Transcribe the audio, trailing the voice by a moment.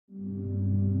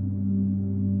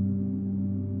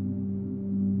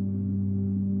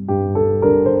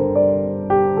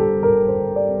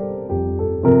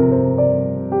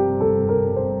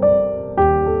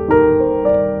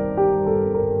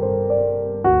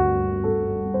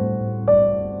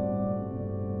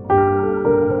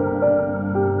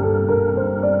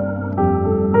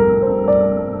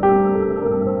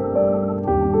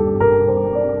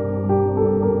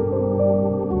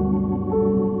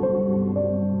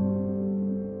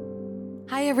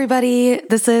everybody,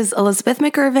 this is Elizabeth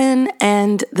McIrvin,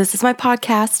 and this is my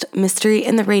podcast, Mystery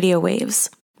in the Radio Waves.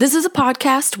 This is a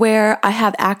podcast where I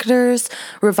have actors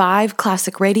revive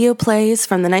classic radio plays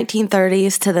from the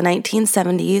 1930s to the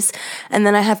 1970s, and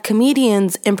then I have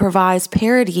comedians improvise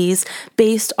parodies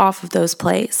based off of those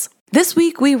plays. This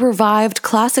week, we revived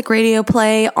classic radio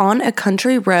play On a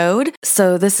Country Road.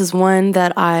 So this is one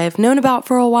that I've known about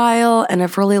for a while, and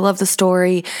I've really loved the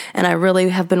story, and I really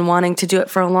have been wanting to do it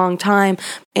for a long time.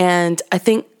 And I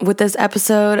think with this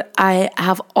episode, I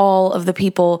have all of the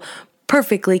people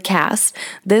perfectly cast.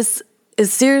 This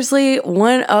is seriously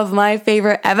one of my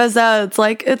favorite episodes.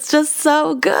 Like, it's just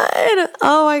so good.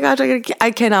 Oh my gosh,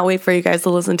 I cannot wait for you guys to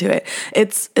listen to it.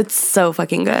 It's so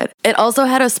fucking good. It also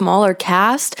had a smaller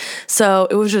cast, so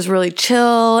it was just really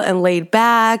chill and laid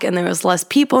back, and there was less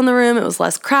people in the room. It was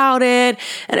less crowded,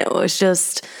 and it was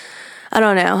just, I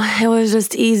don't know, it was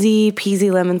just easy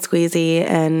peasy lemon squeezy,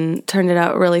 and turned it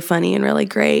out really funny and really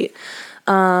great.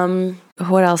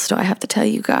 What else do I have to tell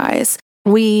you guys?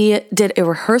 We did a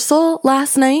rehearsal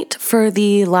last night for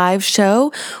the live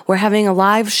show. We're having a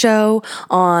live show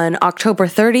on October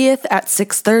 30th at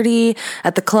 6:30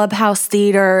 at the Clubhouse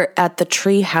Theater at the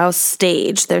Treehouse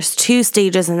Stage. There's 2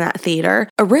 stages in that theater.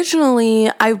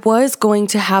 Originally, I was going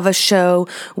to have a show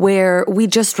where we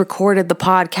just recorded the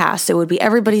podcast. It would be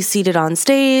everybody seated on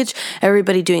stage,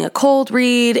 everybody doing a cold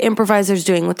read, improvisers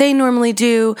doing what they normally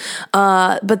do.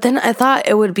 But then I thought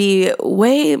it would be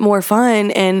way more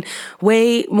fun and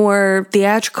way more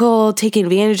theatrical, taking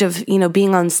advantage of,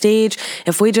 being on stage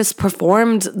if we just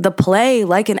performed the play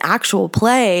like an actual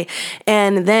play.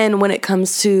 And then when it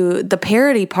comes to the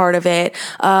parody part of it,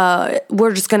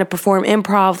 we're just going to perform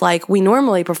improv like we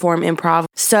normally perform improv.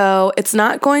 So it's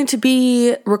not going to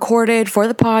be recorded for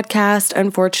the podcast,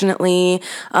 unfortunately.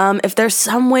 If there's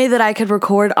some way that I could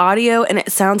record audio and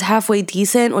it sounds halfway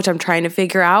decent, which I'm trying to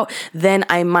figure out, then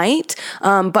I might.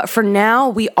 But for now,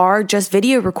 we are just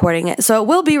video recording it. So it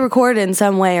will be recorded in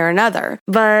some way or another.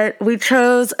 But we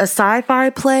chose a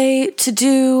sci-fi play to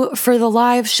do for the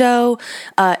live show.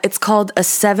 It's called A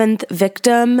Seventh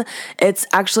Victim. It's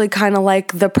actually kind of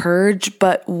like The Purge,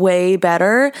 but way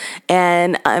better.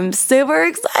 And I'm super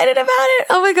excited about it.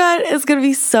 Oh my God, it's going to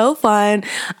be so fun.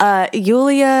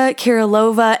 Yulia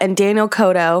Kirilova and Daniel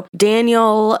Cotto.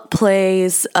 Daniel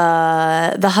plays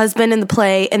the husband in the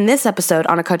play in this episode,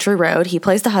 On a Country Road. He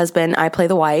plays the husband, I play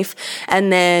the wife.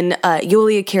 And then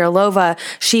Yulia Kirilova,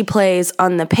 she plays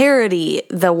on the parody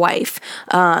the wife.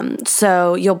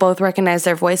 So you'll both recognize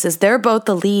their voices. They're both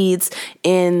the leads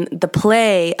in the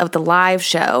play of the live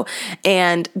show.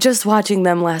 And just watching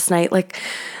them last night, like,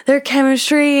 their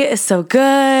chemistry is so good,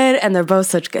 and they're both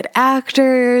such good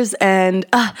actors, and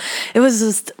it was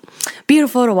just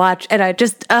beautiful to watch, and I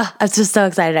was just so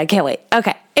excited. I can't wait.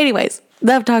 Okay, anyways,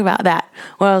 enough talk about that.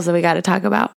 What else do we got to talk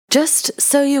about? Just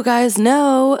so you guys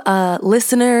know,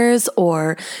 listeners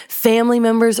or family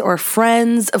members or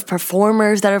friends of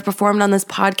performers that have performed on this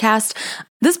podcast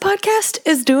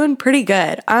is doing pretty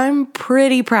good. I'm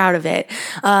pretty proud of it.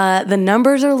 The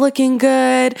numbers are looking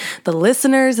good. The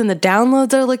listeners and the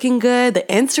downloads are looking good. The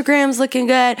Instagram's looking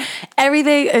good.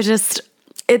 Everything is just...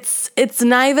 It's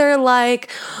neither like,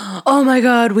 oh my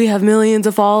God, we have millions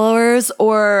of followers,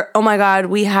 or oh my God,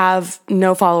 we have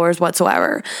no followers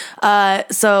whatsoever.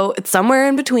 So it's somewhere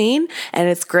in between, and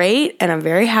it's great, and I'm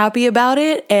very happy about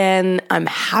it, and I'm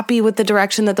happy with the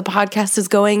direction that the podcast is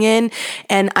going in,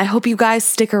 and I hope you guys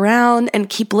stick around and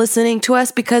keep listening to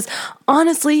us, because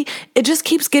honestly, it just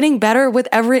keeps getting better with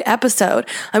every episode.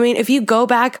 I mean, if you go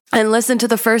back and listen to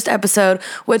the first episode,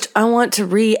 which I want to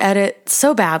re-edit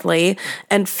so badly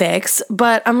and fix,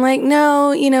 but I'm like,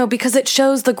 no, because it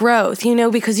shows the growth,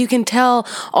 because you can tell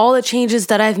all the changes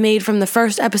that I've made from the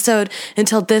first episode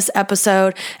until this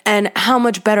episode and how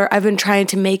much better I've been trying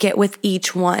to make it with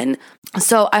each one.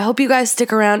 So I hope you guys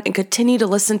stick around and continue to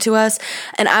listen to us,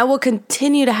 and I will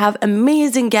continue to have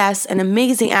amazing guests and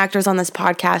amazing actors on this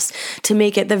podcast to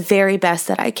make it the very best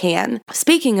that I can.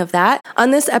 Speaking of that,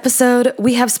 on this episode,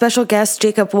 we have special guest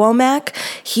Jacob Womack.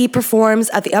 He performs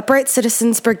at the Upright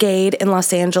Citizens Brigade in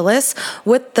Los Angeles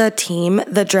with the team,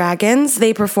 The Dragons.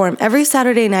 They perform every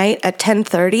Saturday night at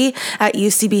 10:30 at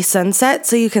UCB Sunset,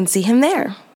 so you can see him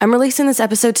there. I'm releasing this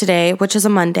episode today, which is a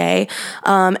Monday,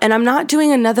 and I'm not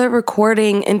doing another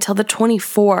recording until the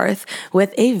 24th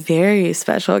with a very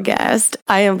special guest.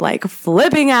 I am like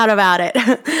flipping out about it.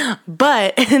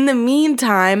 But in the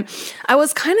meantime, I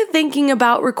was kind of thinking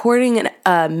about recording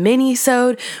a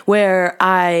mini-sode where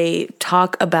I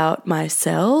talk about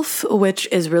myself, which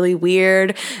is really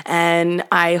weird, and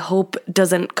I hope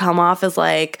doesn't come off as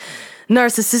like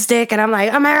narcissistic and I'm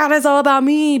like, oh my God, it's all about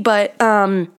me. But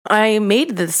I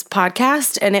made this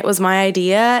podcast and it was my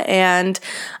idea, and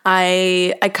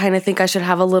I kind of think I should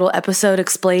have a little episode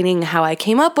explaining how I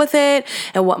came up with it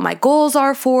and what my goals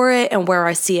are for it and where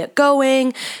I see it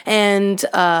going. And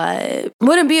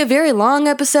wouldn't be a very long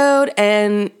episode,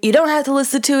 and you don't have to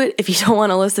listen to it if you don't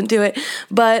want to listen to it.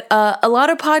 But a lot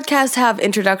of podcasts have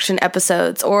introduction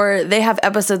episodes, or they have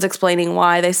episodes explaining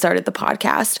why they started the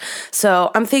podcast.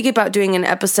 So I'm thinking about doing an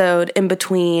episode in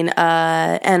between,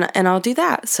 and I'll do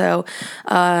that. So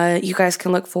you guys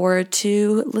can look forward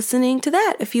to listening to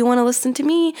that if you want to listen to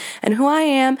me and who I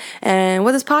am and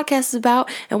what this podcast is about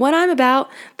and what I'm about.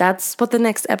 That's what the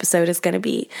next episode is going to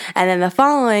be. And then the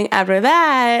following after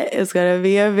that is going to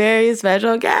be a very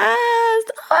special guest.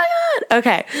 Oh my God.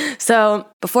 Okay. So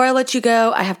before I let you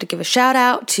go, I have to give a shout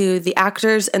out to the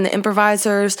actors and the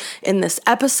improvisers in this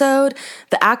episode.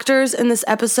 The actors in this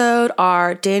episode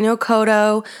are Daniel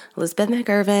Cotto, Elizabeth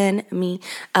McIrvin, me,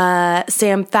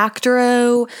 Sam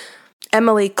Factoro,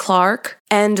 Emily Clark,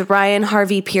 and Ryan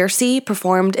Harvey Piercy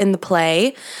performed in the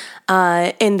play.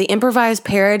 In the improvised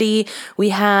parody, we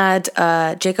had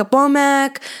Jacob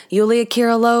Womack, Yulia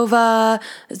Kirilova,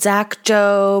 Zach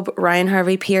Job, Ryan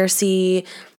Harvey Piercy,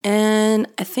 and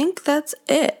I think that's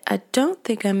it. I don't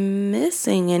think I'm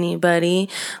missing anybody.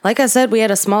 Like I said, we had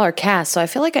a smaller cast, so I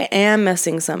feel like I am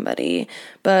missing somebody,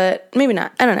 but maybe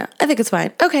not. I don't know. I think it's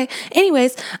fine. Okay.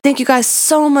 Anyways, thank you guys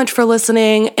so much for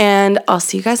listening, and I'll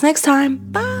see you guys next time.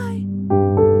 Bye.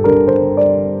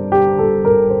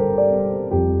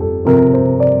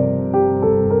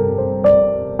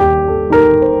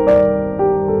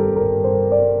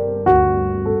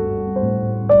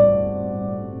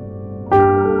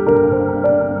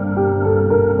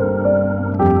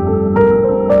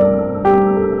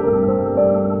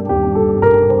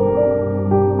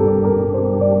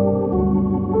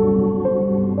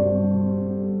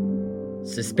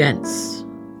 Suspense,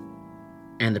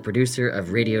 and the producer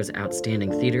of radio's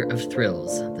outstanding theater of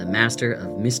thrills, the master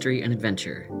of mystery and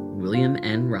adventure, William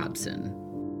N. Robson.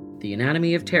 The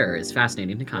anatomy of terror is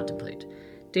fascinating to contemplate.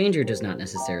 Danger does not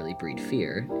necessarily breed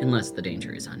fear, unless the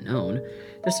danger is unknown.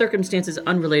 The circumstance is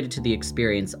unrelated to the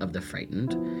experience of the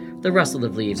frightened. The rustle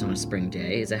of leaves on a spring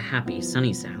day is a happy,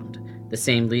 sunny sound. The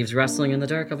same leaves rustling in the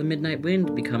dark of a midnight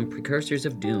wind become precursors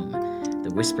of doom.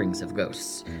 The whisperings of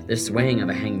ghosts, the swaying of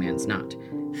a hangman's knot.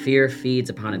 Fear feeds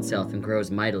upon itself and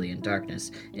grows mightily in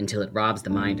darkness until it robs the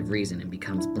mind of reason and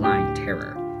becomes blind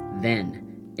terror.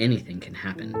 Then, anything can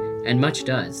happen, and much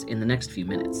does in the next few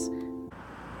minutes.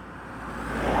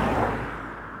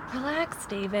 Relax,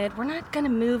 David. We're not gonna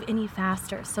move any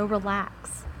faster, so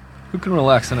relax. Who can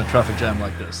relax in a traffic jam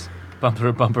like this? Bumper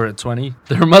to bumper at 20?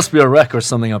 There must be a wreck or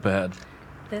something up ahead.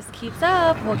 This keeps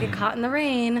up, we'll get caught in the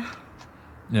rain.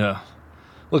 Yeah.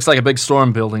 Looks like a big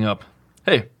storm building up.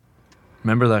 Hey,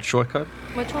 remember that shortcut?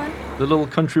 Which one? The little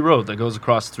country road that goes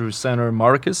across through Santa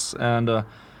Marcus and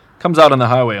comes out on the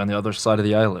highway on the other side of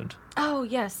the island. Oh,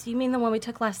 yes. You mean the one we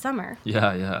took last summer?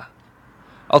 Yeah.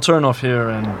 I'll turn off here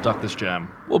and duck this jam.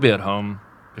 We'll be at home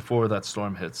before that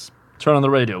storm hits. Turn on the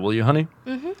radio, will you, honey?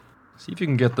 Mm-hmm. See if you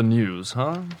can get the news,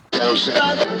 huh?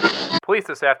 Police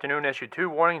this afternoon issued 2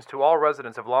 warnings to all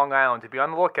residents of Long Island to be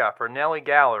on the lookout for Nellie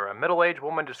Galler, a middle-aged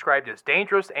woman described as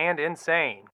dangerous and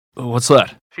insane. What's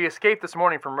that? She escaped this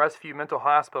morning from Rescue Mental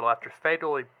Hospital after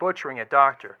fatally butchering a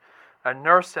doctor, a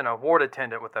nurse, and a ward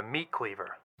attendant with a meat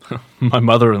cleaver. My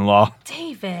mother-in-law.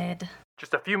 David.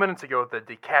 Just a few minutes ago, the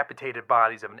decapitated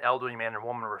bodies of an elderly man and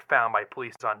woman were found by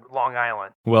police on Long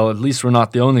Island. Well, at least we're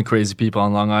not the only crazy people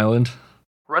on Long Island.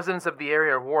 Residents of the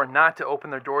area are warned not to open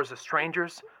their doors to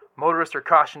strangers. Motorists are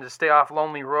cautioned to stay off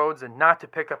lonely roads and not to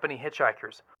pick up any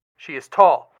hitchhikers. She is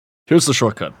tall. Here's the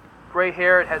shortcut.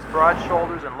 Gray-haired, has broad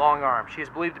shoulders and long arms. She is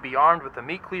believed to be armed with a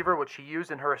meat cleaver, which she used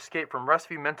in her escape from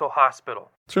Rescue Mental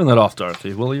Hospital. Turn that off,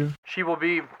 Dorothy, will you? She will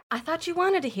be... I thought you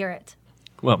wanted to hear it.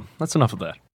 Well, that's enough of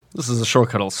that. This is a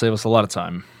shortcut that'll save us a lot of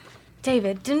time.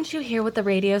 David, didn't you hear what the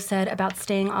radio said about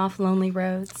staying off lonely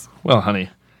roads? Well, honey,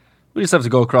 we just have to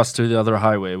go across to the other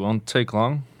highway. It won't take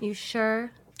long. You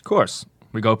sure? Of course.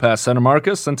 We go past Santa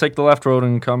Marcus and take the left road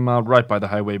and come out right by the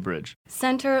highway bridge.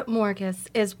 Santa Marcus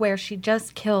is where she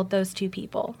just killed those 2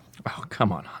 people. Oh,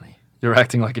 come on, honey. You're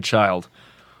acting like a child.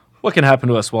 What can happen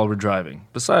to us while we're driving?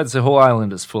 Besides, the whole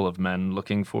island is full of men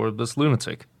looking for this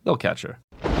lunatic. They'll catch her.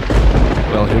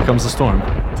 Well, here comes the storm.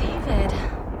 David.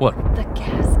 What? The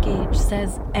gas gauge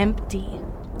says empty.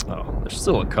 Oh, there's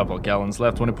still a couple of gallons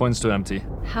left when it points to empty.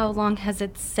 How long has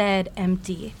it said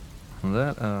empty?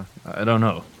 That, I don't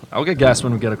know. I'll get gas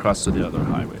when we get across to the other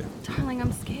highway. Darling,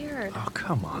 I'm scared. Oh,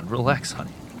 come on. Relax,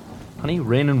 honey. Honey,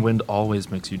 rain and wind always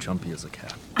makes you jumpy as a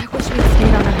cat. I wish we'd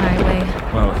stayed on the highway.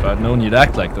 Well, if I'd known you'd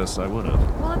act like this, I would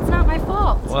have. Well, it's not my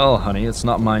fault. Well, honey, it's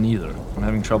not mine either. I'm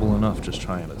having trouble enough just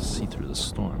trying to see through the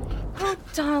storm. Oh,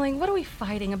 darling, what are we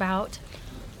fighting about?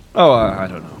 Oh, I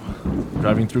don't know.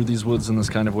 Driving through these woods in this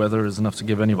kind of weather is enough to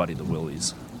give anybody the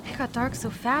willies. It got dark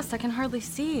so fast I can hardly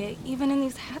see, even in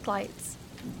these headlights.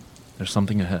 There's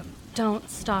something ahead. Don't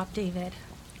stop, David.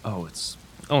 Oh, it's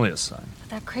only a sign.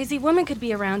 That crazy woman could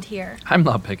be around here. I'm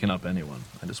not picking up anyone.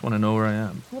 I just want to know where I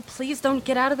am. Well, please don't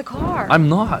get out of the car. I'm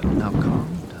not. Now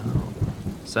calm down.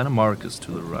 Santa Marga's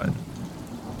to the right.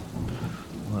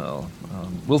 Well,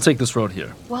 we'll take this road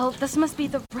here. Well, this must be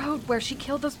the road where she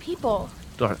killed those people.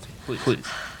 Dorothy, please.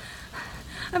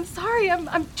 I'm sorry,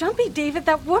 I'm jumpy, David.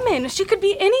 That woman, she could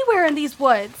be anywhere in these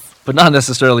woods. But not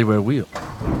necessarily where we are.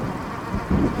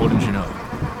 What did you know?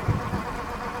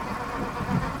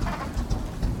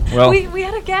 Well, We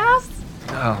had a gas?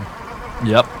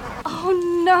 Yep.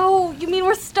 Oh no, you mean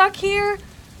we're stuck here?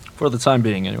 For the time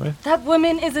being, anyway. That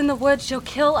woman is in the woods, she'll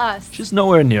kill us. She's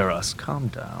nowhere near us. Calm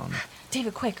down.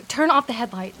 David, quick, turn off the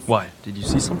headlights. Why? Did you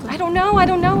see something? I don't know,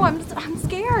 I'm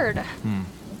scared.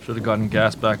 Should have gotten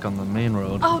gas back on the main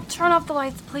road. Oh, turn off the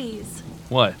lights, please.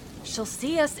 Why? She'll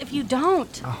see us if you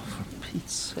don't. Oh, for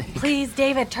Pete's sake. Please,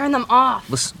 David, turn them off.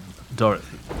 Listen,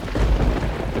 Dorothy.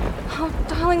 Oh,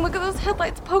 darling, look at those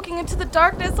headlights poking into the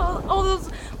darkness, all those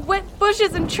wet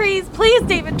bushes and trees. Please,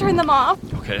 David, turn them off.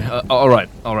 Okay, all right.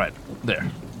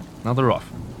 There. Now they're off.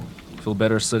 Feel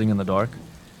better sitting in the dark?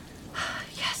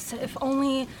 Yes, if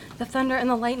only the thunder and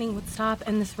the lightning would stop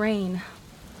and this rain.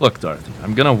 Look, Dorothy,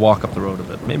 I'm gonna walk up the road a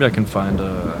bit. Maybe I can find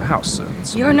a house and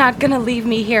some... You're not gonna leave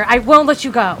me here. I won't let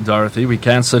you go. Dorothy, we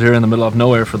can't sit here in the middle of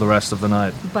nowhere for the rest of the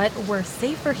night. But we're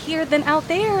safer here than out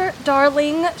there,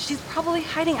 darling. She's probably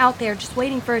hiding out there, just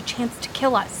waiting for a chance to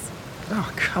kill us.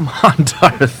 Oh, come on,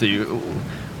 Dorothy.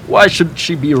 Why should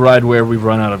she be right where we've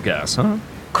run out of gas, huh?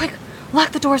 Quick,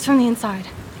 lock the doors from the inside.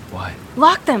 Why?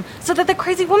 Lock them so that the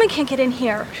crazy woman can't get in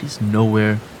here. She's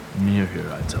nowhere near here,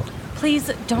 I tell you.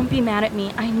 Please don't be mad at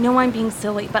me. I know I'm being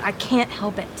silly, but I can't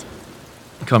help it.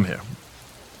 Come here.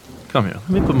 Let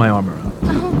me put my arm around.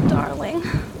 Oh, darling.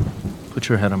 Put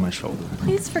your head on my shoulder.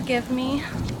 Please forgive me.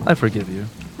 I forgive you.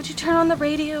 Would you turn on the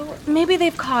radio? Maybe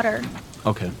they've caught her.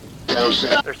 Okay.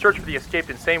 They're searching for the escaped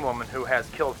insane woman who has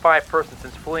killed 5 persons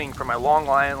since fleeing from a Long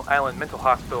Island mental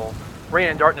hospital. Rain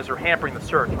and darkness are hampering the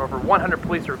search. Over 100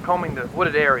 police are combing the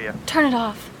wooded area. Turn it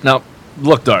off. Now,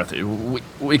 look, Dorothy,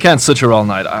 we can't sit here all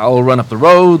night. I'll run up the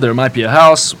road. There might be a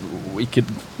house. We could...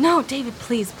 No, David,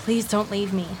 please don't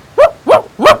leave me.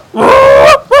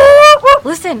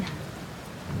 Listen.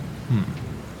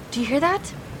 Do you hear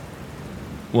that?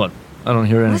 What? I don't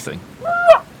hear anything.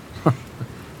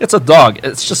 It's a dog.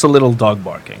 It's just a little dog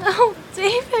barking. Oh,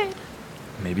 David.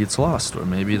 Maybe it's lost, or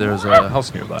maybe there's a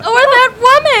house nearby. Or that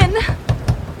woman!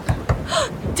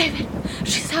 David,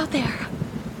 she's out there.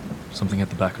 Something at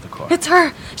the back of the car. It's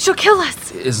her. She'll kill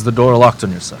us. Is the door locked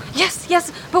on your side?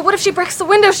 Yes, but what if she breaks the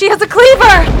window? She has a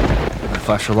cleaver! When I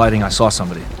flashed her lighting, I saw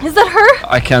somebody. Is that her?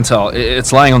 I can't tell.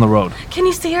 It's lying on the road. Can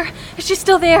you see her? Is she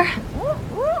still there?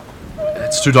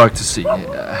 It's too dark to see.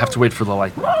 I have to wait for the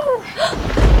light.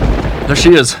 There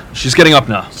she is. She's getting up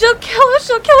now. She'll kill us,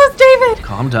 David!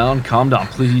 Calm down,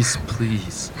 please.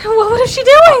 What is she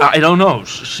doing? I don't know.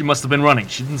 She must have been running.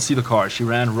 She didn't see the car. She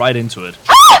ran right into it.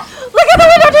 Ah! Look at the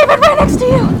window, David, right next to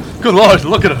you! Good Lord,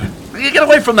 look at her. You get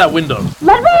away from that window.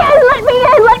 Let me in!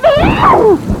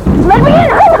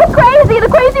 I'm crazy! The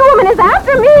crazy woman is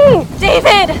after me!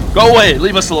 David! Go away.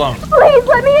 Leave us alone. Please,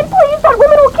 let me in, please! That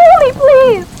woman will kill me,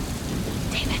 please!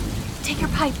 David, take your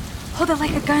pipe. Hold it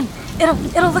like a gun.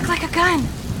 It'll look like a gun.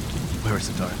 Where is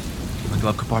it, Dorothy? In the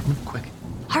glove compartment? Quick.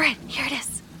 All right, here it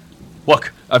is.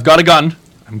 Look, I've got a gun.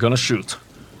 I'm gonna shoot.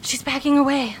 She's backing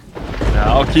away.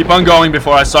 Now, keep on going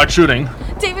before I start shooting.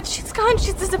 David, she's gone.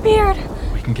 She's disappeared.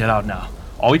 We can get out now.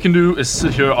 All we can do is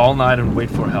sit here all night and wait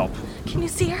for help. Can you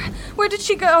see her? Where did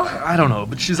she go? I don't know,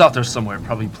 but she's out there somewhere,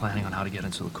 probably planning on how to get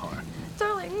into the car.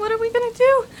 Darling, what are we gonna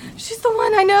do? She's the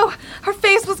one, I know. Her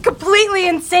face was completely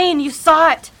insane. You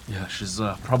saw it. Yeah, she's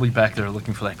probably back there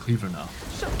looking for that cleaver now.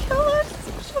 She'll kill us.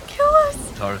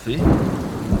 Dorothy,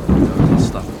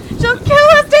 stop. She'll kill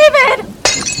us, David!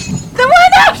 The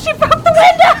window! She broke the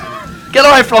window! Get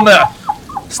away from there!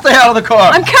 Stay out of the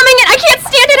car! I'm coming in! I can't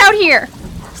stand it out here!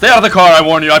 Stay out of the car, I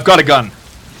warn you. I've got a gun.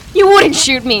 You wouldn't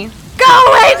shoot me. Go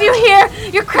away, do you hear?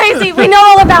 You're crazy. We know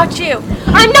all about you.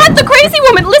 I'm not the crazy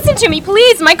woman! Listen to me,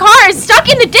 please! My car is stuck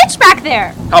in the ditch back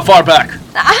there! How far back?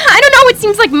 I don't know, it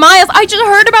seems like miles. I just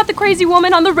heard about the crazy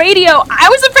woman on the radio. I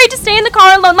was afraid to stay in the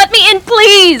car alone. Let me in,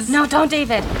 please! No, don't,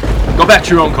 David. Go back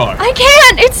to your own car. I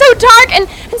can't! It's so dark and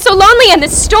so lonely and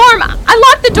this storm.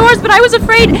 I locked the doors, but I was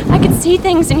afraid. I could see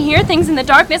things and hear things in the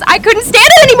darkness. I couldn't stand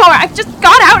it anymore. I just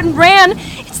got out and ran.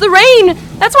 It's the rain.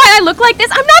 That's why I look like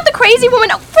this. I'm not the crazy woman.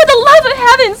 For the love of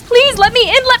heavens, please let me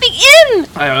in. Let me in.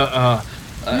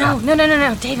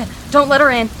 No, David, don't let her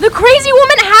in. The crazy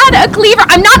woman had a cleaver.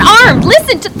 I'm not armed.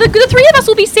 Listen, the three of us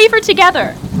will be safer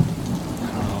together.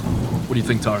 What do you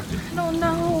think, Dorothy?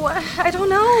 I don't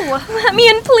know. Let me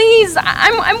in, please.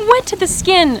 I'm wet to the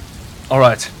skin. All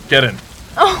right, get in.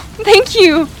 Oh, thank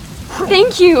you.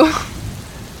 Thank you.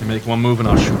 You make one move and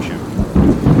I'll shoot you.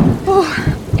 Oh,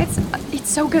 it's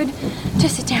so good to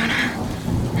sit down.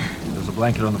 There's a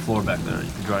blanket on the floor back there.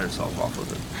 You can dry yourself off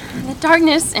with it. The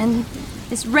darkness and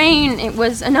this rain, it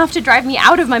was enough to drive me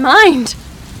out of my mind.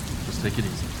 Just take it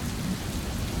easy.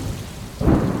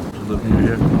 Do you live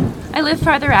near here? I live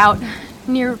farther out,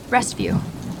 near Restview.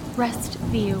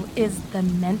 Restview is the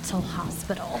mental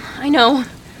hospital. I know.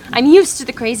 I'm used to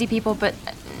the crazy people, but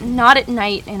not at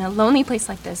night in a lonely place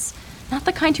like this. Not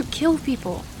the kind who kill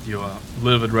people. You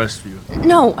live at Restview?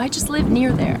 No, I just live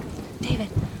near there. David,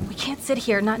 we can't sit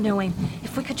here not knowing.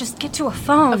 If we could just get to a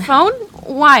phone. A phone?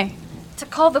 Why? To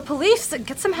call the police and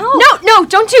get some help. No,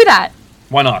 don't do that.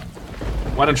 Why not?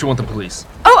 Why don't you want the police?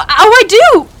 Oh, I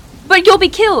do! But you'll be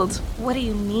killed. What do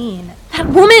you mean? That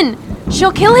woman!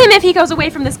 She'll kill him if he goes away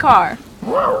from this car.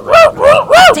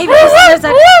 David,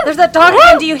 there's that dog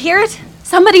again. Do you hear it?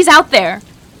 Somebody's out there.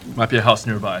 Might be a house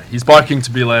nearby. He's barking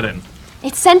to be let in.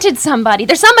 It scented somebody.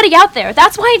 There's somebody out there.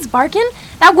 That's why it's barking.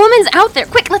 That woman's out there.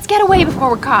 Quick, let's get away before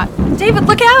we're caught. David,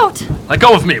 look out! Let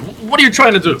go of me. What are you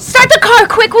trying to do? Start the car,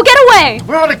 quick. We'll get away.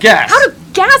 We're out of gas. Out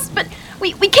of gas? But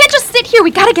we can't just sit here.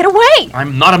 We gotta get away.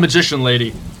 I'm not a magician,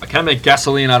 lady. I can't make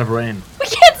gasoline out of rain. We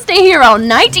can't stay here all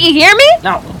night. Do you hear me?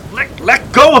 Now,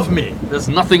 let go of me. There's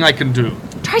nothing I can do.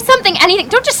 Try something, anything.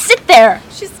 Don't just sit there.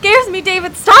 She scares me,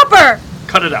 David. Stop her!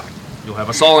 Cut it out. You'll have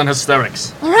us all in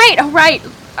hysterics. All right.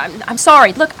 I'm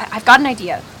sorry. Look, I've got an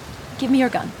idea. Give me your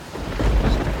gun.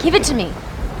 Give it to me.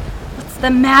 What's the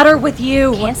matter with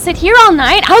you? Can't sit here all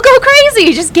night. I'll go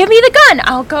crazy. Just give me the gun.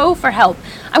 I'll go for help.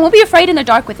 I won't be afraid in the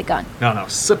dark with the gun. No,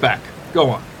 sit back. Go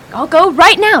on. I'll go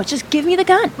right now. Just give me the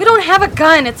gun. We don't have a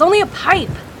gun. It's only a pipe.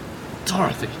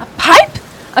 Dorothy. A pipe?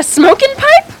 A smoking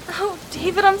pipe? Oh,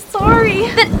 David, I'm sorry.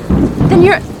 Then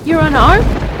you're unarmed?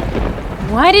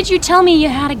 Why did you tell me you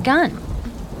had a gun?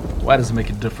 Why does it make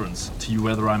a difference to you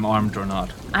whether I'm armed or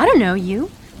not? I don't know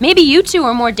you. Maybe you two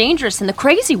are more dangerous than the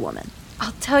crazy woman.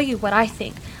 I'll tell you what I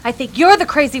think. I think you're the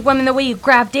crazy woman the way you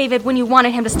grabbed David when you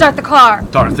wanted him to start the car.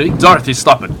 Dorothy,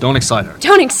 stop it. Don't excite her.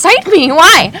 Don't excite me.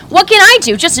 Why? What can I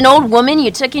do? Just an old woman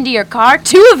you took into your car?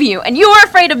 Two of you, and you were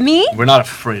afraid of me? We're not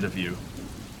afraid of you.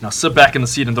 Now sit back in the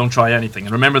seat and don't try anything.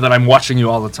 And remember that I'm watching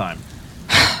you all the time.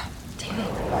 David,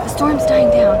 the storm's dying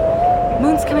down.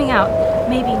 Moon's coming out.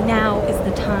 Maybe now is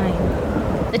the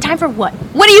time. The time for what?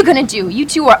 What are you gonna do? You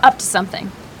two are up to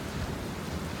something.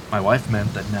 My wife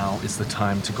meant that now is the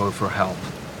time to go for help.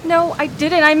 No, I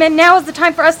didn't. I meant now is the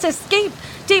time for us to escape.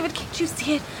 David, can't you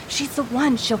see it? She's the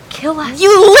one. She'll kill us. You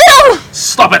little...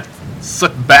 Stop it!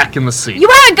 Sit back in the seat. You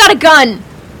haven't got a gun.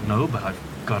 No, but I've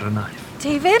got a knife.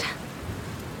 David?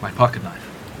 My pocket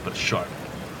knife, but it's sharp.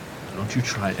 Don't you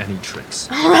try any tricks.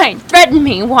 All right, threaten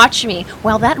me, watch me.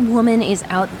 Well, that woman is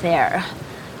out there.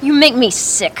 You make me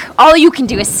sick. All you can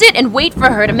do is sit and wait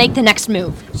for her to make the next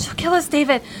move. She'll kill us,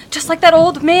 David. Just like that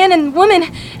old man and woman.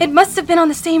 It must have been on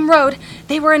the same road.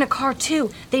 They were in a car, too.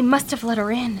 They must have let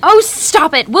her in. Oh,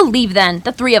 stop it. We'll leave then.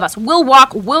 The three of us. We'll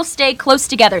walk. We'll stay close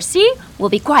together. See? We'll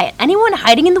be quiet. Anyone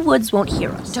hiding in the woods won't hear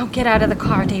us. Don't get out of the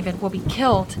car, David. We'll be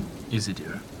killed. Easy,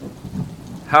 dear.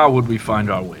 How would we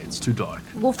find our way? It's too dark.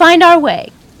 We'll find our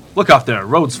way. Look out there.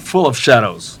 Road's full of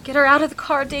shadows. Get her out of the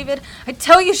car, David. I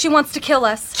tell you she wants to kill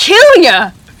us. Kill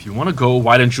ya! If you want to go,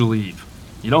 why don't you leave?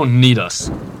 You don't need us.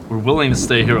 We're willing to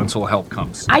stay here until help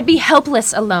comes. I'd be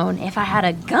helpless alone if I had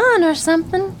a gun or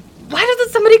something. Why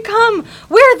doesn't somebody come?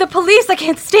 Where are the police? I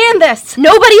can't stand this.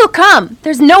 Nobody'll come.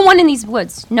 There's no one in these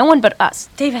woods. No one but us.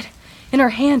 David, in her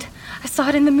hand. I saw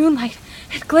it in the moonlight.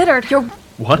 It glittered.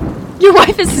 What? Your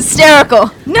wife is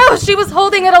hysterical. No, she was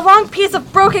holding it, a long piece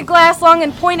of broken glass, long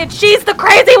and pointed. She's the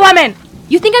crazy woman!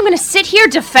 You think I'm gonna sit here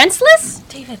defenseless?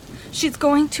 David, she's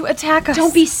going to attack us.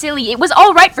 Don't be silly. It was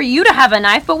all right for you to have a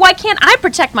knife, but why can't I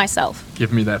protect myself?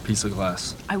 Give me that piece of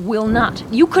glass. I will not.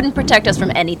 You couldn't protect us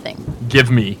from anything. Give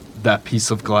me that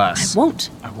piece of glass. I won't.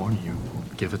 I warn you.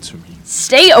 Give it to me.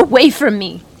 Stay away from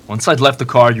me. Once I'd left the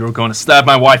car, you were going to stab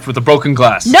my wife with a broken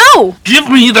glass. No! Give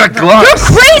me that glass! You're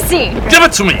crazy! Give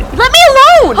it to me! Let me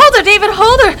alone! Hold her, David,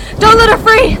 hold her! Don't let her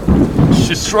free!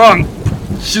 She's strong.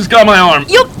 She's got my arm.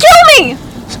 You'll kill me!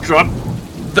 Drop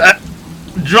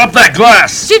that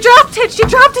glass! She dropped it! She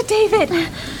dropped it, David!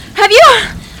 Have you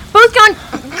both gone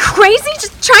crazy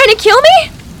just trying to kill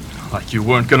me? Like you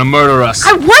weren't gonna murder us.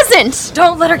 I wasn't!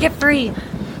 Don't let her get free.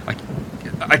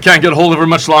 I can't get hold of her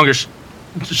much longer.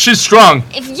 She's strong.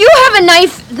 If you have a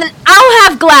knife, then I'll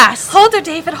have glass. Hold her,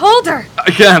 David, hold her. I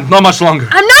can't, not much longer.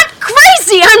 I'm not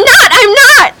crazy! I'm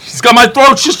not! She's got my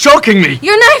throat, she's choking me.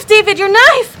 Your knife, David, your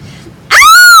knife!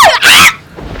 Ah!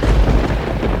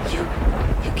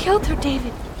 You killed her,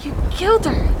 David. You killed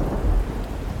her.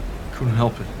 Couldn't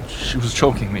help it. She was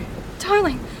choking me.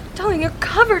 Darling, you're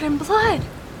covered in blood.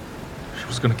 She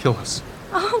was gonna kill us.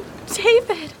 Oh,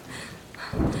 David.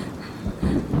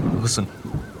 Listen,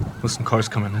 car's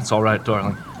coming. It's all right,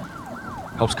 darling.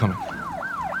 Help's coming.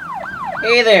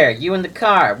 Hey there, you in the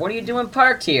car. What are you doing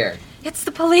parked here? It's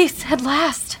the police, at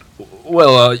last.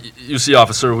 Well, you see,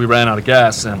 officer, we ran out of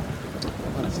gas and...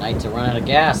 What a night to run out of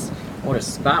gas. What a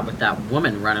spot with that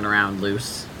woman running around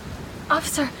loose.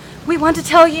 Officer, we want to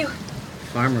tell you.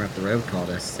 Farmer up the road called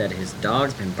us, said his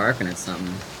dog's been barking at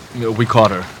something. We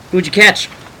caught her. Who'd you catch?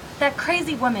 That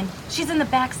crazy woman. She's in the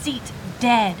back seat,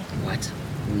 dead. What?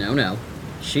 No.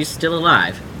 She's still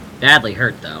alive. Badly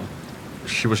hurt, though.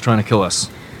 She was trying to kill us.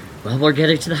 Well, we'll get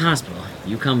her to the hospital.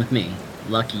 You come with me.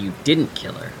 Lucky you didn't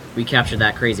kill her. We captured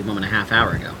that crazy woman a half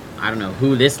hour ago. I don't know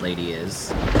who this lady is.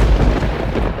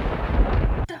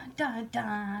 Dun, dun,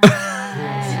 dun.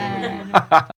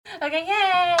 Okay,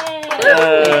 yay!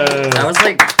 I was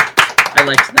like, I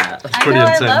liked that. I pretty know,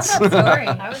 intense. I love that story.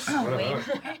 I was so waiting.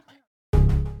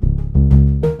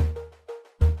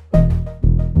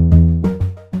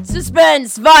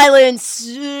 Suspense, violence,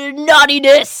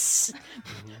 naughtiness,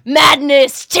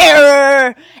 madness,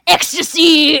 terror,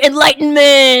 ecstasy,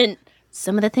 enlightenment.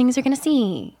 Some of the things you're gonna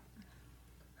see.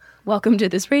 Welcome to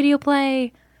this radio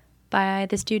play by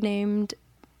this dude named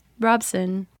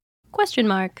Robson. ?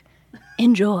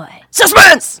 Enjoy.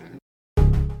 Suspense!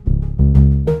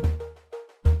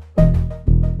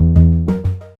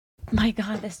 My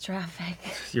God, this traffic.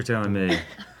 You're telling me.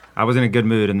 I was in a good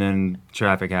mood, and then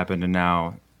traffic happened, and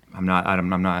now I'm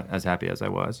not as happy as I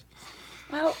was.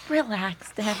 Well,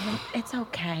 relax, Devin. It's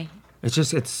okay.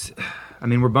 I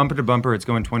mean, we're bumper to bumper. It's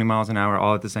going 20 miles an hour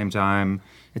all at the same time.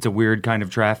 It's a weird kind of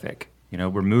traffic. You know,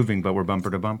 we're moving, but we're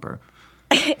bumper to bumper.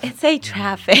 It's a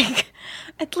traffic.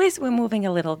 At least we're moving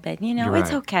a little bit, you know. You're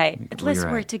It's right. okay. At Well, least you're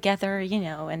we're right. together, you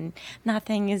know, and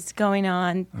nothing is going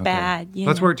on bad.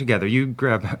 Let's work together. You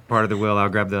grab part of the wheel, I'll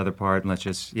grab the other part, and let's do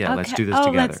this together. Let's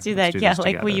do that. Let's Yeah, this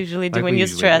like we together. usually do Like when we you're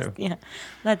usually stressed. do. Yeah,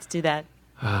 let's do that.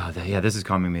 This is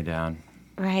calming me down.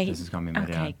 Right. This is calming me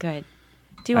down. Okay, good.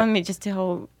 Do you want me just to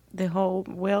hold the whole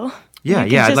wheel? Yeah,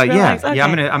 You can just relax? yeah. Okay.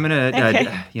 I'm gonna,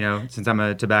 Okay. you know, since I'm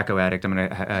a tobacco addict, I'm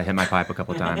gonna hit my pipe a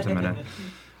couple times. I'm gonna.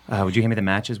 Would you hand me the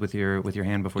matches with your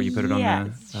hand before you put it on the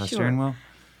Yes, steering sure. wheel?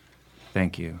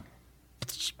 Thank you.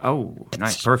 Oh,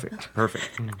 nice, perfect.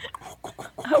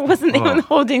 I wasn't even Oh.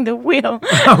 holding the wheel.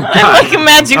 I'm like a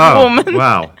magic woman.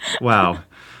 Wow.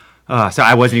 So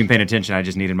I wasn't even paying attention. I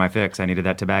just needed my fix. I needed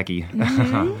that tobacco.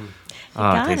 Oh,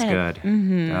 it got tastes it. good.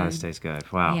 Mm-hmm. Oh, this tastes good.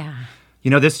 Wow. Yeah. You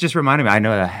know, this just reminded me. I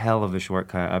know a hell of a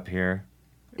shortcut up here.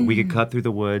 We could cut through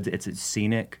the woods. It's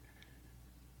scenic.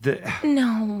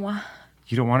 No.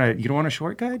 You don't want a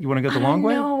shortcut? You want to go the long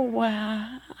way?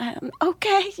 No.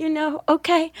 Okay,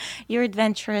 okay. You're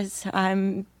adventurous.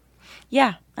 I'm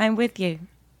with you.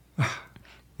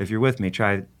 If you're with me,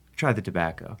 try the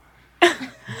tobacco.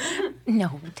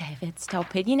 No, David,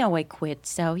 stop it. You know I quit,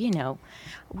 so,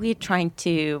 we're trying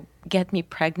to get me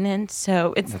pregnant,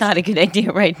 so it's not a good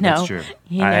idea right now. That's true.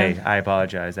 You know? I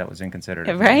apologize. That was inconsiderate.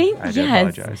 of me. Right? I do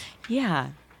Yes. apologize. Yeah.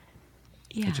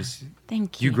 Yeah.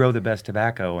 Thank you. You grow the best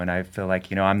tobacco, and I feel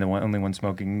like, I'm the only one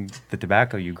smoking the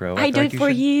tobacco you grow. I feel do like it for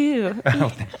should- you.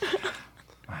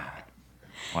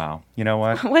 Wow. You know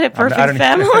what? What a I perfect don't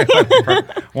family.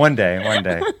 One day.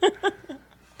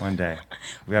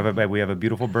 We have a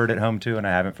beautiful bird at home too, and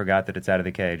I haven't forgot that it's out of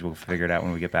the cage. We'll figure it out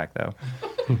when we get back, though.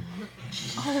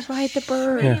 All right, the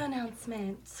bird. Radio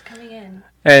announcements coming in.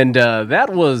 And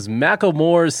that was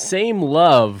Macklemore's Same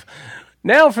Love.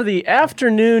 Now for the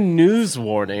afternoon news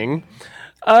warning.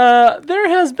 There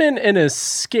has been an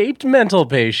escaped mental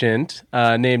patient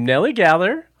named Nellie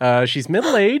Galler. She's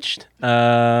middle-aged.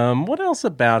 What else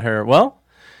about her? Well,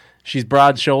 she's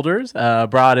broad shoulders.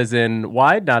 Broad as in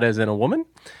wide, not as in a woman.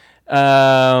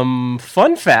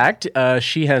 Fun fact,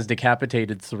 she has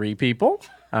decapitated 3 people.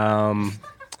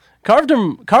 Carved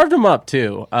them up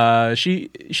too. She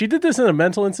did this in a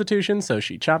mental institution, so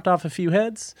she chopped off a few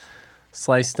heads,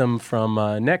 sliced them from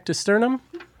neck to sternum,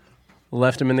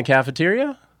 left them in the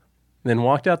cafeteria, then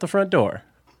walked out the front door.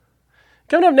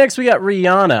 Coming up next, we got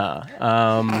Rihanna.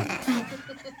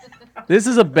 This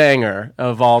is a banger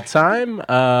of all time.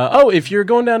 If you're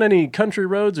going down any country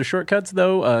roads or shortcuts,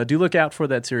 though, do look out for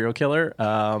that serial killer.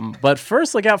 But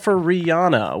first, look out for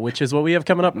Rihanna, which is what we have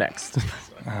coming up next.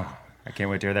 Oh, I can't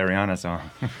wait to hear that Rihanna song.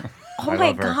 Oh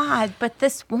my God, but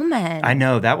this woman. I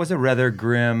know, that was a rather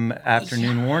grim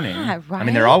afternoon warning. Right? I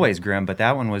mean, they're always grim, but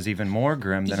that one was even more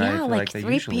grim than I feel like they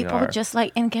three usually people are. just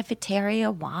like in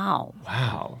cafeteria. Wow.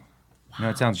 Wow. No,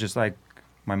 it sounds just like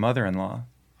my mother-in-law.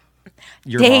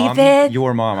 David.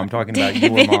 Your mom. I'm talking about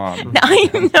your mom.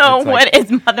 I know what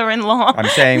is mother-in-law. I'm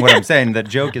saying what I'm saying. The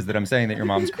joke is that I'm saying that your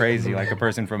mom's crazy, like a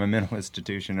person from a mental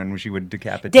institution, and she would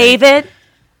decapitate. David.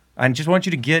 I just want you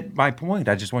to get my point.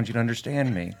 I just want you to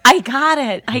understand me. I got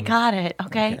it.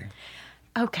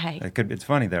 Okay. It's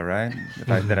funny though, right?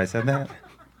 That I said that.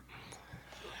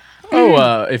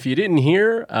 If you didn't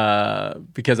hear,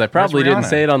 because I probably didn't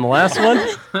say it on the last one,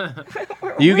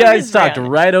 you guys talked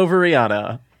right over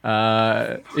Rihanna.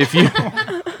 If you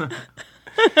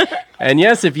and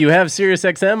yes, if you have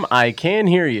SiriusXM, I can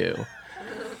hear you.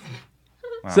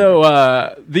 Wow. So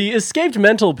the escaped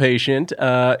mental patient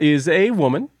is a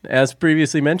woman, as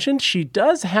previously mentioned. She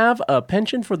does have a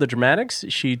penchant for the dramatics.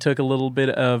 She took a little bit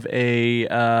of a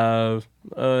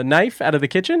knife out of the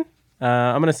kitchen.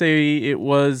 I'm going to say it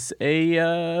was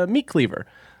a meat cleaver,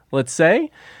 let's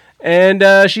say. And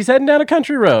she's heading down a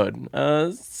country road.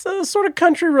 It's a sort of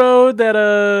country road that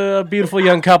a beautiful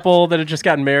young couple that had just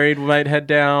gotten married might head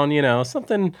down. You know,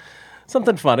 something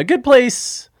fun. A good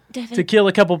place to kill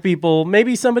a couple people.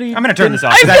 Maybe somebody... I'm going to turn this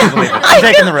off. I can't believe it. I'm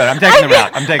taking the road. I'm taking the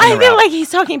route. I feel like he's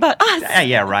talking about us.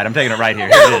 Yeah, right. I'm taking it right here.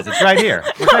 Here it is. It's right here.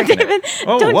 No, David,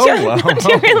 don't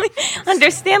you really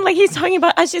understand? Like, he's talking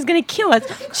about us. She's going to kill us.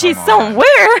 She's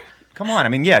somewhere. Come on. I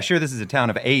mean, yeah, sure, this is a town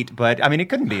of 8, but, I mean, it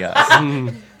couldn't be us.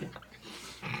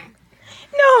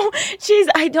 No,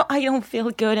 I don't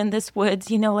feel good in this woods.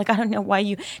 You know, like, I don't know why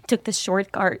you took the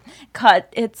shortcut.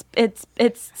 It's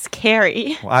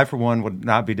scary. Well, I, for one, would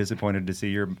not be disappointed to see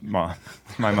your mom,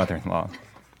 my mother-in-law.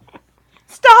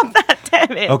 Stop that,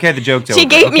 David. Okay, the joke's over. She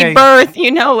gave me birth,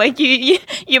 you know, like, you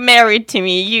married to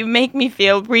me. You make me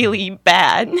feel really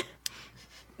bad.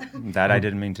 That I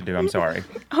didn't mean to do. I'm sorry.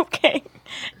 Okay,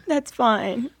 that's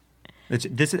fine.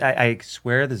 I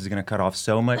swear this is going to cut off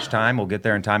so much time. We'll get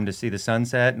there in time to see the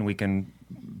sunset, and we can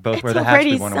both wear the hats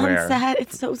we want to wear. It's already sunset.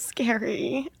 It's so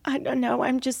scary. I don't know.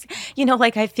 I'm just, you know,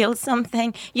 like I feel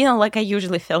something. You know, like I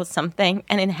usually feel something,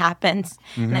 and it happens.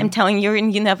 Mm-hmm. And I'm telling you,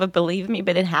 and you never believe me,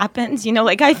 but it happens. You know,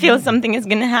 like I feel something is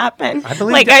going to happen. I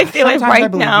believe like I feel it right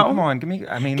now. Come on, give me.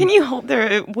 I mean, can you hold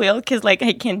the wheel? Because like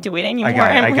I can't do it anymore.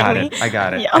 I got it.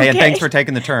 Yeah, okay. Hey, and thanks for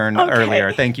taking the turn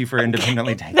earlier. Thank you for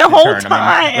independently taking the whole turn. Time.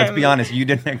 I mean, let's be honest. You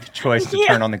didn't make the choice to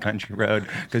turn on the country road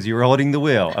because you were holding the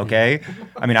wheel. Okay.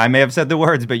 I mean, I may have said the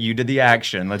words, but you did the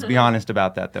action. Let's be honest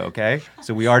about that, though, okay?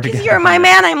 So we are together. Because you're my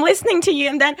man. I'm listening to you,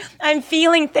 and then I'm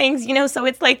feeling things, you know, so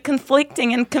it's like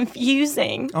conflicting and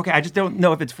confusing. Okay, I just don't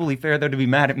know if it's fully fair, though, to be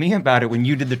mad at me about it when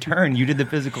you did the turn. You did the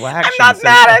physical action. I'm not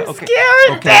mad. I'm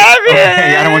scared, David.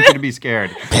 Okay, I don't want you to be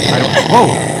scared. Whoa.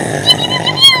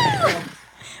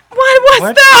 What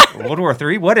was that? World War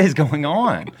III? What is going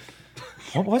on?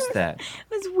 What was that?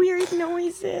 Those weird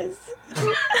noises.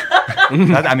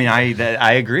 I mean,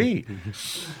 I agree.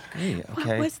 Okay.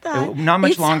 What was that? Not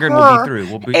much longer her. and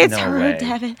we'll be through. It's her,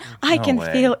 David. I can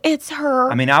feel it's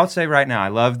her. I mean, I'll say right now, I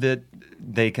love that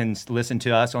they can listen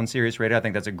to us on Sirius Radio. I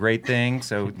think that's a great thing.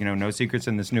 So, you know, no secrets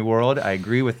in this new world. I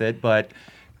agree with it, but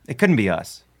it couldn't be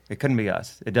us. It couldn't be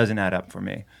us. It doesn't add up for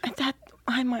me.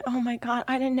 Oh my God,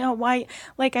 I don't know why.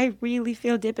 Like, I really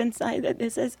feel deep inside that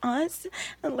this is us.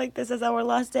 And like, this is our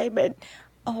last day, but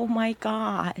oh my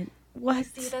God. What?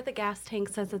 See that the gas tank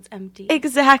says it's empty.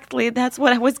 Exactly. That's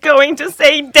what I was going to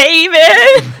say,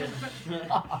 David.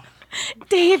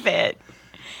 David.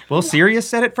 Well, Sirius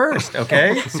said it first,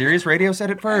 okay? Sirius Radio said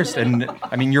it first. And,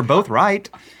 I mean, you're both right.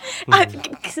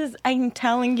 Because I'm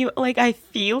telling you, like, I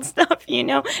feel stuff, you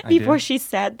know? Before she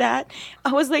said that,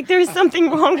 I was like, there's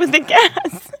something wrong with the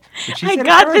gas. I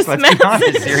got this message. Let's be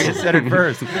honest. Sirius said it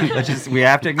first. We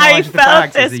have to acknowledge the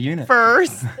facts as a unit.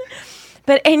 First.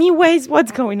 But anyways,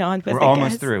 what's going on with the gas? We're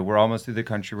almost through. We're almost through the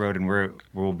country road, and we'll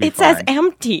be fine. It says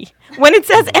empty. When it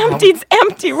says empty, it's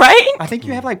empty, right? I think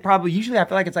you have usually I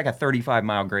feel like it's like a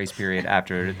 35-mile grace period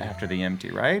after the empty,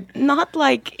 right? Not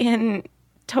like in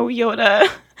Toyota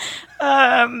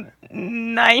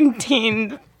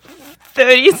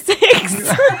 1936.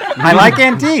 I like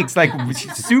antiques, like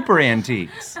super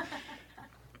antiques.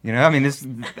 You know,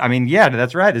 yeah,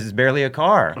 that's right. This is barely a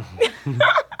car.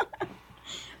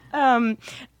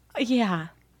 Yeah.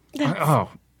 Oh.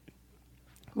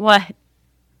 What?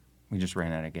 We just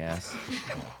ran out of gas.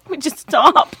 We just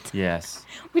stopped. Yes.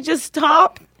 We just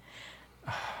stopped.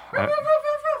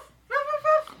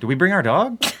 Do we bring our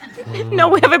dog? No,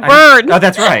 we have a bird. Oh,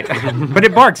 that's right. But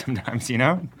it barks sometimes, you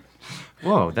know?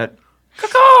 Whoa, that...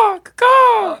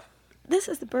 This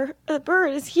is the bird. The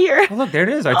bird is here. Oh, look, there it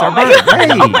is. It's our bird. God.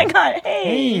 Hey. Oh my God.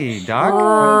 Hey. Hey, Doc.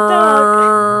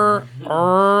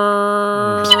 Dog.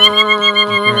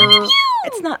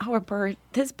 It's not our bird.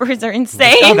 These birds are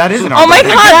insane. Oh, that isn't our Oh my bird.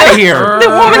 God. Get out of here. The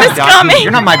woman is Doc, coming.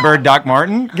 You're not my bird, Doc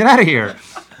Martin. Get out of here.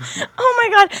 Oh my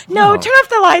God. No, Oh. turn off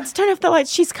the lights. Turn off the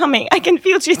lights. She's coming. I can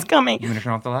feel she's coming. You want to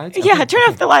turn off the lights? Yeah, Okay. turn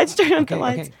off the lights. Turn off the Okay,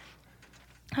 lights.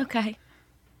 okay. Okay.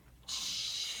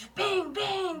 Bang,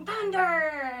 bang,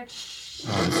 thunder.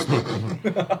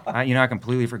 I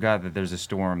completely forgot that there's a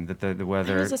storm, that the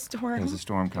weather... There's a storm. There's a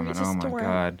storm coming. There's a Oh, my storm.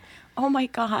 God. Oh my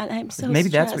God. I'm so Maybe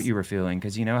that's stressed. what you were feeling,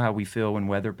 because you know how we feel when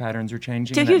weather patterns are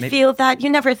changing? Do That you may- feel that? You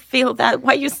never feel that.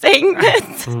 Why are you saying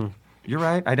this? You're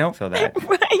right. I don't feel that.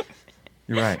 Right.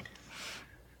 You're right.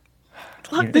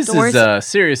 Lock the This doors. is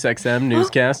Sirius XM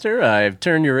newscaster. I've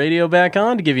turned your radio back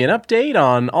on to give you an update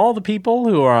on all the people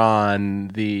who are on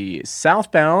the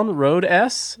southbound Road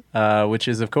S, which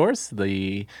is, of course,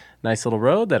 the nice little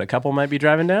road that a couple might be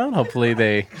driving down. Hopefully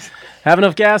they have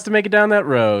enough gas to make it down that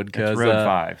road. It's Cause, Road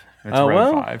 5. It's oh, Road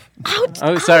well. 5.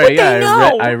 Oh, sorry. would Yeah, they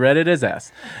know? I read it as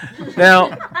S.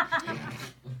 Now,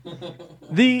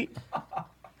 the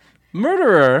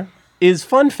murderer is,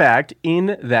 fun fact,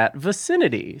 in that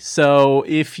vicinity. So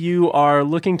if you are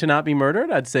looking to not be murdered,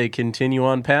 I'd say continue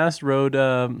on past Road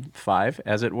 5,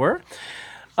 as it were.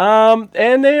 And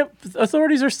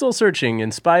authorities are still searching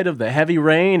in spite of the heavy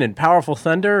rain and powerful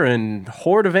thunder and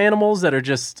horde of animals that are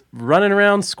just running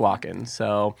around squawking.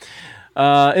 So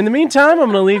in the meantime,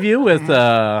 I'm going to leave you with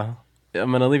a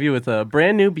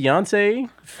brand new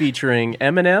Beyonce featuring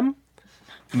Eminem,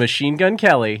 Machine Gun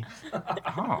Kelly,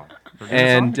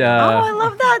 and Oh, I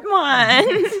love that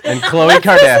one. and Khloe Let's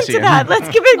Kardashian. listen to that. Let's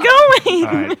keep it going.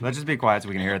 All right, let's just be quiet so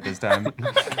we can hear it this time.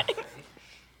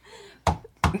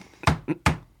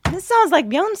 This sounds like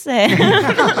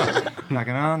Beyonce.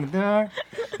 Knocking on the door.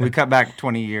 We cut back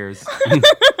 20 years.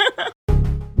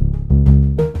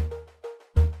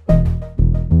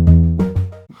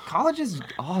 College is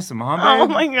awesome, huh, Oh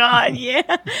babe? my God,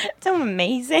 yeah. So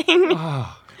amazing.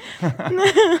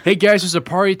 Hey guys, there's a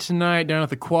party tonight down at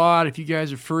the Quad if you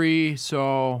guys are free.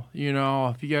 So,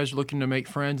 if you guys are looking to make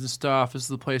friends and stuff, this is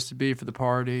the place to be for the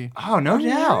party. Oh, no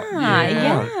doubt.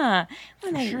 Yeah.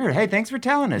 Sure. Hey, thanks for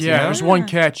telling us. Yeah, you know? there's one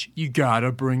catch. You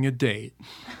gotta bring a date.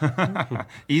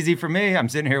 Easy for me. I'm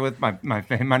sitting here with my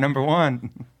number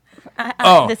one.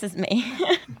 Oh. This is me.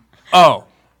 Oh,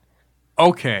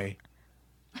 okay.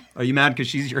 Are you mad because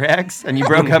she's your ex and you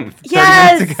broke up 30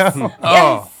 Yes. minutes ago?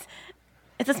 Oh,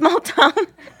 It's a small town.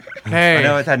 hey. I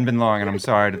know it hadn't been long, and I'm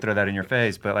sorry to throw that in your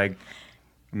face, but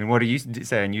what are you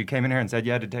saying? You came in here and said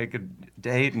you had to take a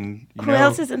date, and Who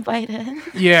else is invited?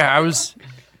 Yeah, I was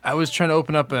trying to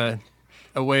open up a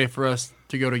way for us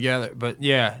to go together, but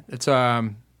yeah, it's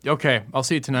okay. I'll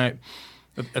see you tonight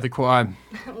at the Quad.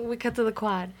 We cut to the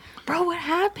Quad. Bro, what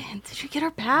happened? Did you get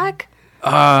her back?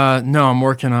 No, I'm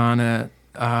working on it.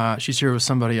 She's here with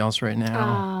somebody else right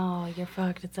now. Oh, you're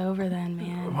fucked. It's over then,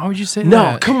 man. Why would you say No,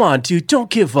 that? come on, dude. Don't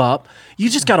give up. You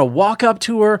just got to walk up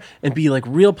to her and be like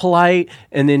real polite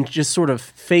and then just sort of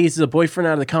phase the boyfriend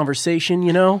out of the conversation,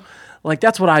 Like,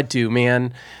 that's what I do,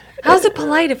 man. How's it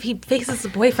polite if he faces the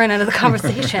boyfriend out of the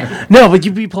conversation? No, but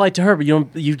you be polite to her, but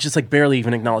you just like barely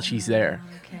even acknowledge she's there.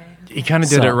 He kind of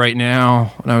did So- it right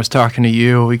now when I was talking to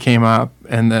you. We came up,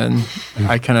 and then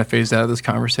I kind of phased out of this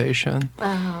conversation.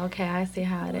 Oh, okay. I see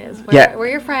how it is. Yeah. We're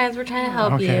your friends. We're trying to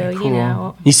help Okay, you,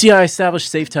 cool. You see how I established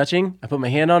safe touching? I put my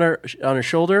hand on her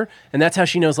shoulder, and that's how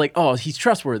she knows, like, oh, he's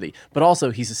trustworthy, but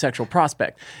also he's a sexual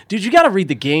prospect. Dude, you got to read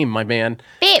the game, my man.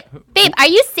 Babe, are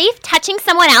you safe touching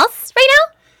someone else right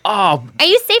now? Oh, Are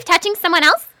you safe touching someone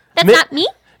else? That's Ma- not me?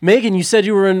 Megan, you said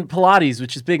you were in Pilates,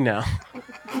 which is big now.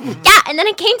 Yeah, and then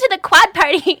I came to the Quad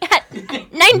party at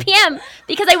 9 p.m.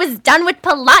 because I was done with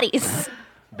Pilates.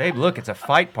 Babe, look, it's a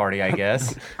fight party, I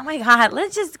guess. Oh my God,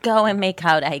 let's just go and make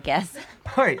out, I guess.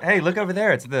 Hey, look over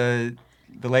there. It's the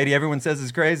lady everyone says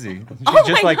is crazy. She's Oh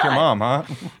just my like your God. mom,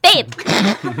 huh?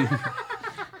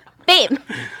 Babe,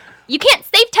 you can't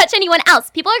safe touch anyone else.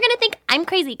 People are going to think I'm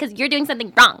crazy because you're doing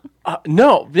something wrong.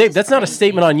 No, babe, that's not a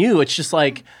statement on you. It's just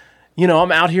like,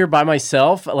 I'm out here by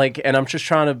myself, and I'm just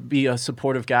trying to be a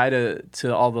supportive guy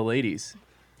to all the ladies.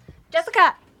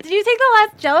 Jessica, did you take the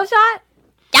last Jello shot?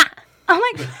 Yeah. Oh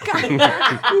my God.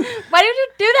 Why did you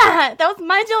do that? That was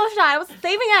my Jello shot. I was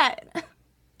saving it.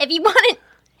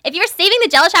 If you were saving the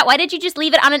Jello shot, why did you just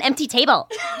leave it on an empty table?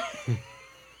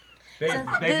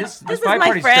 This is pie my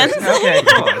party's friend. stressing- Okay,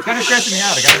 cool. It's kind of stressing me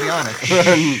out. I gotta be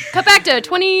honest. Cut back to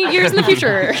 20 years in the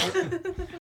future.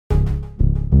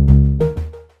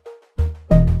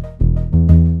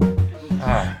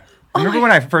 Remember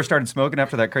when I first started smoking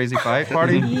after that crazy fight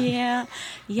party? Yeah,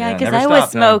 Yeah, because never I was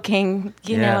stopped, huh? smoking.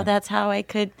 You Yeah. know, that's how I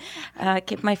could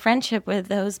keep my friendship with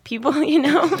those people. You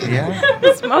know,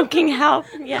 Yeah. smoking help.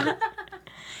 Yeah,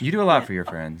 You do a lot for your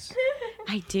friends.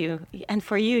 I do, and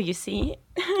for you, you see.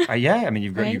 Yeah, I mean,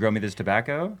 you Right. grow me this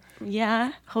tobacco.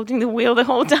 Yeah, holding the wheel the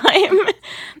whole time,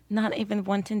 not even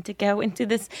wanting to go into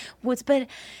this woods. But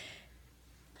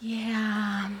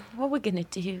yeah, what we're gonna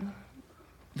do?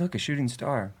 Look, a shooting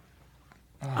star.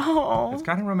 Oh, It's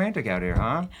kind of romantic out here,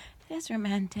 huh? that's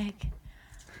romantic.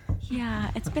 Yeah,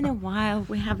 it's been a while.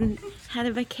 We haven't had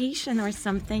a vacation or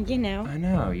something, you know. I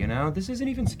know, this isn't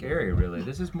even scary, really.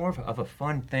 This is more of a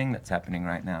fun thing that's happening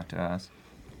right now to us.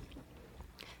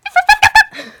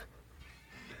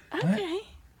 Okay.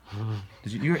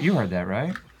 Did you heard that,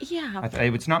 right? Yeah.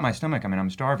 It's not my stomach. I mean, I'm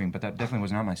starving, but that definitely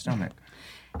was not my stomach.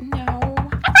 No.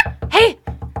 Hey!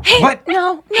 Hey! What?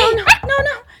 No,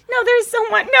 there's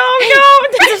someone. No.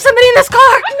 Is there somebody in this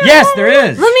car? Yes, there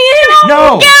is. Let me in!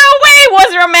 No. Get away! It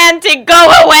was romantic. Go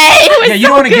away. It was Yeah, you so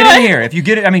don't want to get in good. here. If you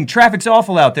get it, I mean, traffic's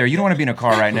awful out there. You don't want to be in a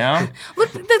car right now.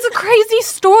 Look, there's a crazy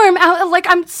storm out. Like,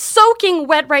 I'm soaking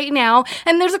wet right now,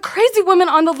 and there's a crazy woman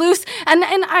on the loose, and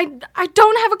I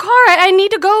don't have a car. I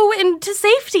need to go into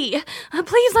safety.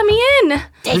 Please let me in.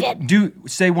 David. Do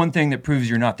say one thing that proves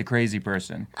you're not the crazy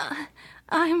person.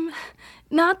 I'm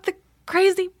not the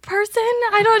crazy person.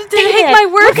 I don't David, take my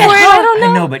word look for at it. her. I don't know.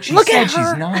 I know, but she Look said at she's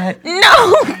her. not.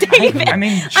 No, David. I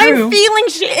mean, true. I'm feeling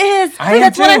she is. I am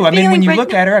That's too. what I'm I mean, when feeling you right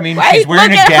look now. at her, I mean, Right, she's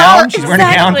wearing a look at gown. her. She's wearing a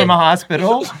gown Exactly. from a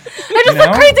hospital. I just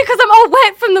look crazy because I'm all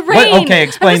wet from the rain. What? Okay,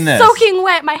 explain I'm this. just soaking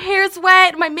wet. My hair's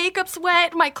wet. My makeup's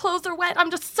wet. My clothes are wet.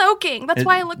 I'm just soaking. That's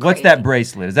why I look What's crazy. that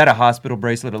bracelet? Is that a hospital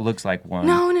bracelet? It looks like one.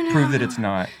 No. Prove that it's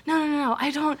not. No.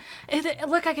 I don't.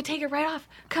 Look, I could take it right off.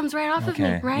 Comes right off of me,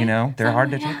 Okay, right? you know, they're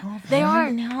hard to yeah. take off, They right?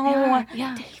 are. No. They are,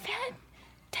 yeah.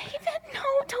 David, no,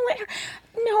 don't let her.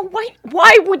 No,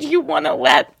 why would you want to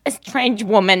let a strange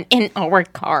woman in our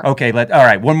car? Okay, all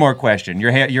right, one more question.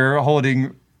 You're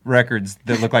holding records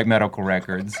that look like medical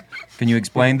records. Can you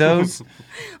explain those?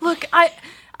 Look, I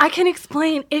can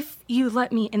explain if you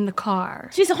let me in the car.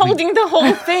 She's holding the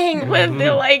whole thing with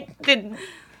the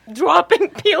dropping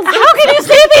pills. How can you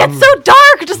say that? It's so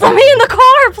dark. Just let me in the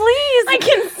car, please.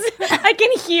 I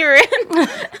can hear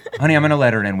it. Honey, I'm going to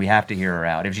let her in. We have to hear her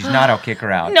out. If she's not, I'll kick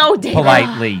her out. No, David.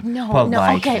 Politely. No.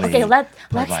 Politely. Okay. Let's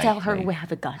tell her Politely. we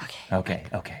have a gun. Okay.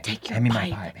 Take your Hand me pipe.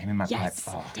 my pipe. Hand me my Yes,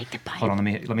 pipe. Oh. take the pipe. Hold on,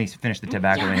 let me finish the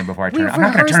tobacco in here before I turn We've it. I'm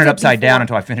not going to turn it rehearsed it upside down before.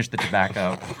 until I finish the tobacco.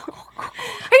 Are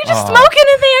you just smoking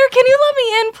in there? Can you let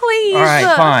me in, please? All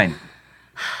right, fine.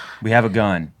 We have a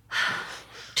gun.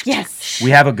 Yes.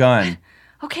 We have a gun.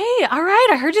 Okay, all right.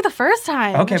 I heard you the first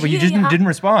time. Okay, but you didn't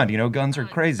respond. You know, guns are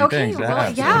crazy Okay, things to well,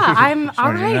 have. yeah, I'm all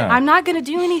wanted you to right. know. I'm not gonna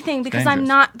do anything because I'm dangerous.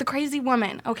 not the crazy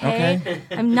woman. Okay, Okay.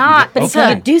 I'm not. But if Okay.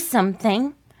 you do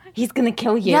something, he's gonna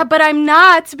kill you. Yeah, but I'm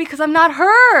not because I'm not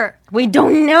her. We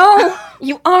don't know.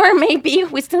 You are, maybe.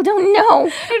 We still don't know.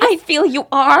 I feel you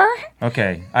are.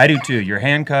 Okay, I do too. You're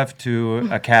handcuffed to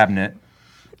a cabinet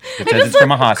that says just it's from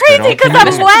a look hospital. crazy because Can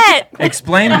you I'm wet.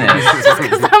 Explain this. Just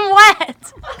because I'm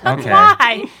wet. Okay.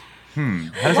 Why?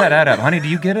 How does that add up? Honey, do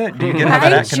you get it? Do you get how Right?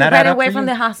 that She can that ran add up away for from you?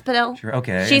 the hospital. Sure,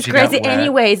 okay, She's and she got crazy wet.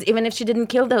 anyways, even if she didn't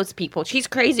kill those people. She's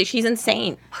crazy. She's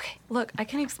insane. Okay, look, I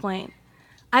can explain.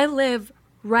 I live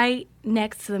right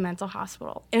next to the mental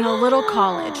hospital in a little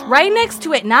college. Right next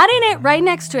to it. Not in it, right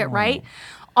next to it, right?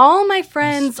 All my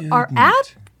friends are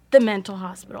at the mental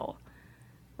hospital,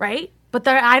 right? But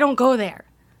I don't go there.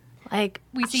 Like,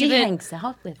 We see She that hangs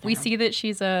out with them. we see that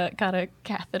she's got a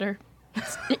catheter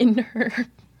in her.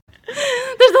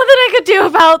 there's nothing I could do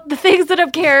about the things that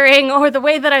I'm carrying or the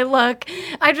way that I look.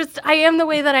 I am the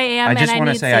way that I am, I just and I want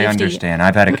to need say safety. I understand.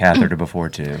 I've had a catheter before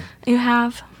too. You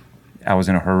have? I was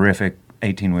in a horrific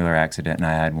 18-wheeler accident, and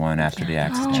I had one after the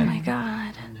accident. Oh my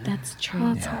God. That's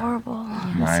true. That's horrible.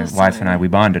 My wife and I, we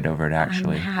bonded over it,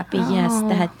 actually. I'm happy, yes,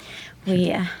 that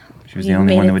we. She was the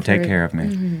only one that would take care of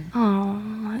me.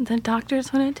 Oh, the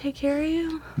doctors wouldn't take care of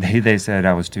you? They said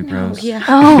I was too gross. Yeah.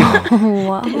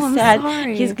 Oh, They I'm said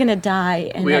sorry. he's gonna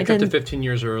die, and We I got kept to didn't. 15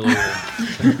 years earlier.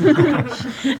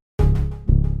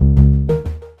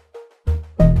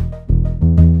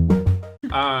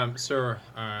 Sir,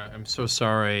 I'm so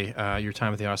sorry. Your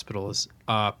time at the hospital is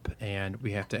up, and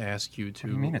we have to ask you to. What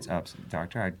do you mean it's up,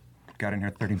 doctor? I got in here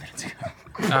 30 minutes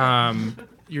ago.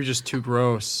 You're just too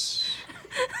gross.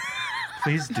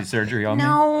 Please do surgery on me.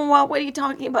 No, what are you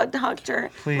talking about, doctor?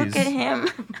 Please. Look at him.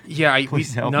 Yeah,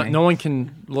 Please help me. no one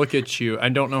can look at you. I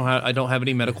don't know how. I don't have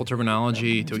any medical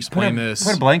terminology to explain this.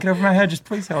 Put a blanket over my head. Just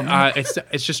please help me.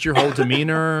 It's just your whole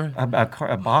demeanor.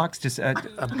 A box, just a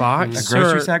box, a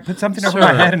grocery Sir. sack. Put something over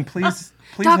my head and please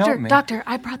help me. Doctor,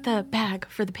 I brought the bag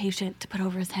for the patient to put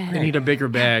over his head. I need a bigger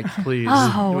bag, please.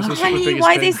 Oh, It was the Honey, biggest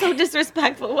why are bag. they so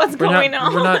disrespectful? What's We're going not,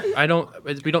 on? We're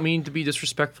not. We don't mean to be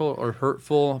disrespectful or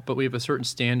hurtful, but we have a certain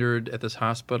standard at this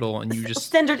hospital, and you just.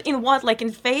 Standard in what? Like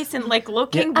in face and like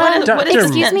looking? Yeah, What is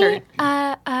Excuse me, standard?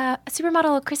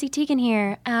 supermodel Chrissy Teigen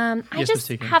here. I Yes, just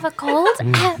Miss Teigen. have a cold.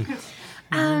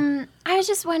 I was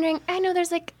just wondering. I know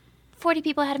there's like 40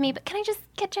 people ahead of me, but can I just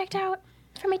get checked out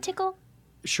for my tickle?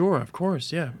 Sure, of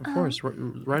course, yeah, of course,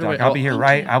 right away. Doc, I'll be here.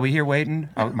 I'll be here waiting.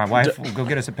 My wife will go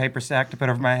get us a paper sack to put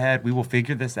over my head. We will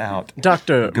figure this out.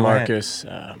 Dr. Go ahead. Marcus,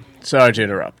 sorry to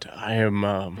interrupt. I am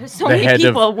There's so the many head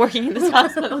people of. working in this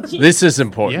hospital. Jeez. This is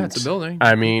important. Yeah, it's a building.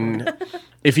 I mean,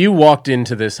 if you walked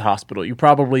into this hospital, you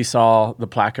probably saw the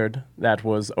placard that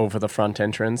was over the front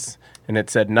entrance, and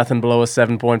it said nothing below a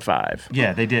 7.5.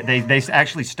 Yeah, they did. They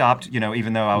actually stopped,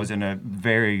 even though I was in a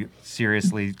very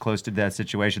seriously close to death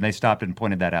situation, they stopped and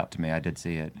pointed that out to me. I did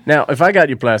see it. Now, if I got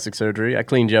you plastic surgery, I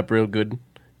cleaned you up real good,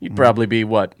 you'd probably be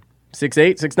what?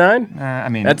 6'8", 6'9"? I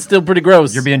mean, That's still pretty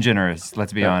gross. you're being generous.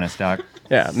 Let's be honest, Doc.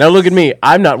 Yeah. Now look at me.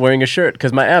 I'm not wearing a shirt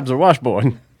because my abs are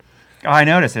washboard. Oh, I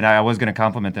noticed it. I was going to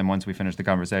compliment them once we finished the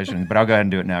conversation, but I'll go ahead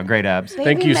and do it now. Great abs.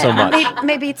 Thank you so much.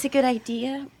 Maybe it's a good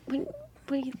idea. What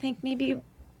do you think? Maybe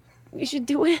we should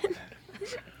do it.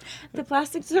 The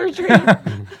plastic surgery.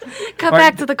 Cut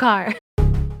back to the car.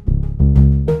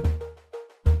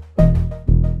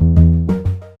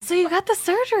 So you got the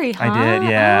surgery, huh? I did.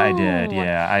 Yeah, I Oh. did.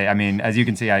 Yeah. I mean, as you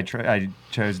can see, I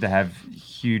chose to have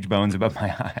huge bones above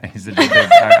my eyes.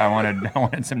 I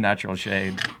wanted some natural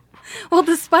shade. Well,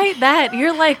 despite that,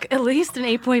 you're like at least an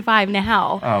 8.5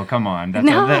 now. Oh, come on. That's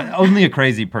No. only a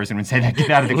crazy person would say that. Get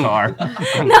out of the car.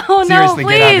 No, Seriously,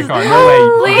 please. get out of the car. No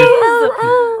way. Please.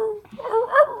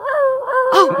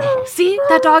 Oh, see?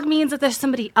 That dog means that there's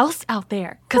somebody else out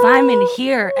there. Because I'm in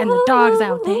here and the dog's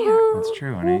out there. That's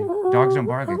true, honey. Dogs don't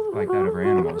bark like that over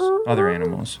animals. Other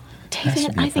animals. Has to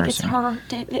David, be a I think it's person. her.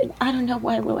 David, I don't know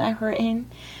why we let her in.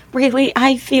 Really,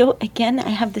 I feel, again, I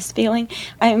have this feeling.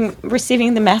 I'm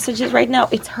receiving the messages right now.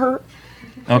 It's her.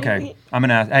 Okay. I'm going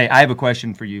to ask. Hey, I have a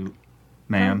question for you,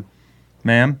 ma'am.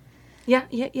 Ma'am, Yeah,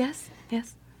 yes.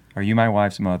 are you my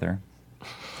wife's mother?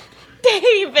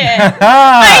 David!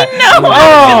 I know.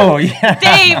 Oh, yeah.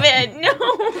 David, no.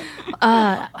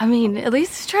 I mean, at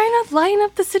least trying to lighten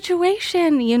up the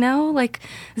situation, Like,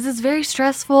 this is very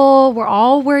stressful. We're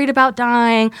all worried about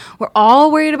dying. We're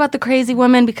all worried about the crazy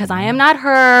woman because I am not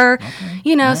her.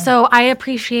 So I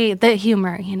appreciate the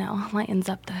humor, lightens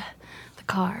up the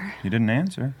car. You didn't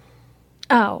answer.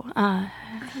 Oh, I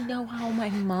know how my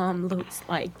mom looks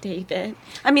like, David.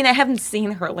 I mean, I haven't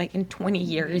seen her like in 20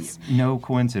 years. No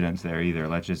coincidence there either.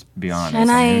 Let's just be honest. and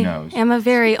Who I knows? am a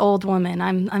very old woman.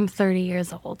 I'm 30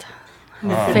 years old.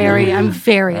 I'm very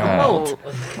old.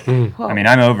 I mean,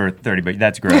 I'm over 30, but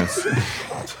that's gross.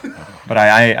 But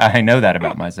I know that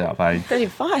about myself. I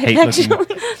 35, hate actually.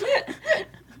 looking.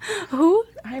 Who?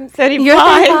 I'm 35. You're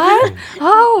 35?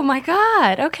 Oh my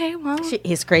God. Okay, well. She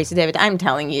is crazy, David. I'm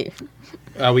telling you.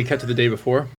 We cut to the day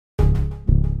before.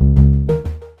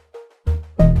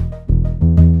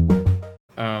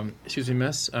 Excuse me,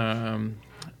 miss. I'm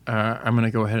going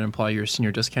to go ahead and apply your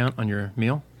senior discount on your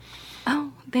meal.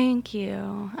 Oh, thank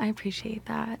you. I appreciate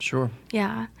that. Sure.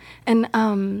 Yeah.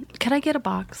 And could I get a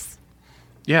box?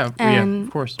 Yeah, And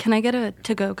of course. Can I get a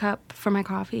to-go cup for my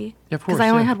coffee? Yeah, of course. Because I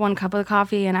only yeah. had one cup of the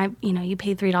coffee, and you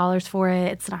paid $3 for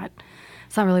it. It's not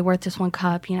really worth just one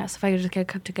cup, So if I could just get a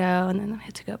cup to go and then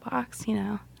a to-go box,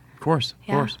 Of course,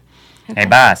 Yeah. of course. Hey,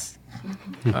 boss.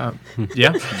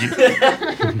 Yeah.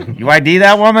 You ID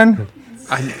that woman?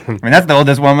 I mean, that's the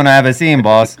oldest woman I ever seen,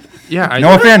 boss. Yeah.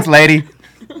 No offense, lady.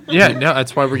 Yeah, no,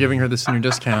 that's why we're giving her the senior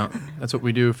discount. That's what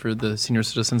we do for the senior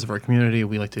citizens of our community.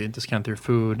 We like to discount their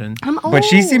food and. I'm old. But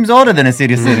she seems older than a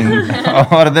senior citizen.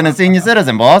 Older than a senior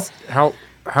citizen, boss. How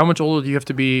much older do you have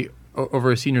to be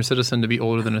over a senior citizen to be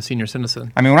older than a senior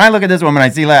citizen? I mean, when I look at this woman, I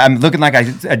see I'm looking like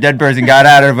a dead person got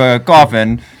out of a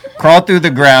coffin, crawled through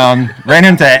the ground, ran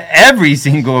into every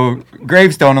single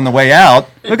gravestone on the way out.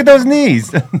 Look at those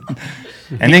knees.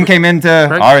 And then came into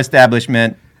our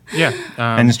establishment Yeah.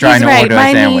 and is trying He's to right. order a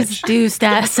My sandwich. knees do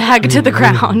sag to the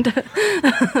ground.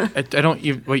 I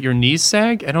don't. Wait, your knees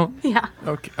sag? I don't. Yeah.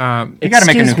 Okay. You got to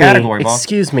make a new category, boss.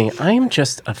 Excuse me. I am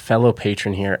just a fellow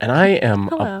patron here, and I am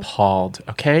Hello. appalled,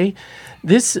 okay?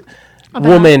 This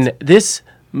woman, this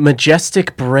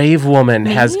majestic, brave woman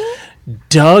has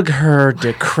dug her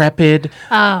decrepit,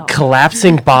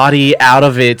 collapsing body out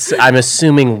of its, I'm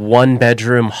assuming,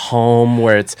 one-bedroom home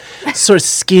where it's sort of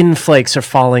skin flakes are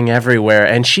falling everywhere.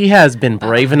 And she has been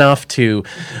brave enough to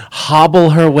hobble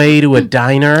her way to a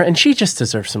diner, and she just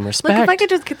deserves some respect. Look, if I could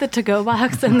just get the to-go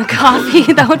box and the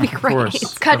coffee, that would be great.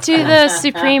 Cut to the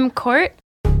Supreme Court.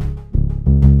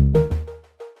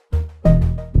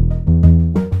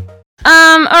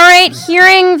 All right,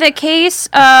 hearing the case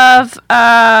of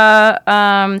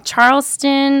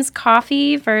Charleston's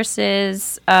Coffee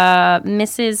versus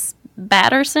Mrs.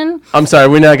 Batterson. I'm sorry,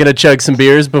 we're not going to chug some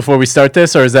beers before we start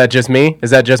this, or is that just me? Is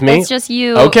that just me? It's just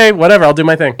you. Okay, whatever, I'll do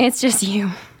my thing. It's just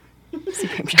you.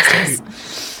 Supreme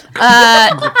Justice.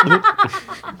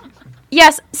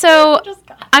 Yes, so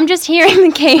I'm just hearing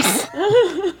the case.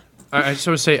 I just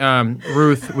want to say,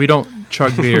 Ruth, we don't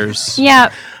chug beers. Yeah.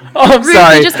 Oh, I'm Ruth,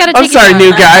 sorry. you just gotta I'm take it sorry, down.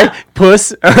 new guy.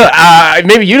 Puss.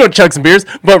 Maybe you don't chug some beers,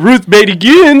 but Ruth Beatty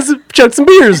Gins chug some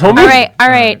beers, homie. All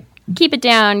right. Keep it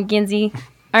down, Ginsey.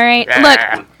 All right.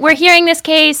 Look, we're hearing this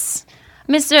case,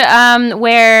 Mr.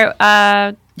 Where,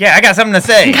 Yeah, I got something to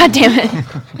say. God damn it.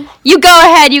 You go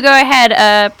ahead,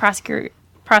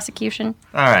 prosecution.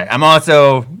 All right. I'm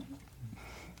also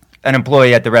an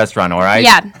employee at the restaurant, all right?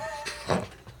 Yeah.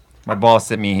 My boss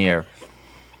sent me here.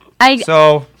 I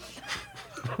So,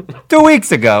 2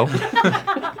 weeks ago,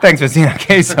 thanks for seeing our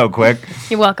case so quick.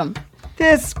 You're welcome.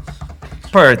 This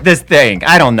thing,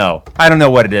 I don't know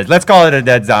what it is. Let's call it a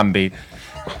dead zombie.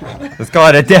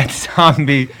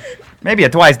 Maybe a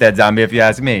twice dead zombie if you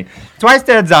ask me. Twice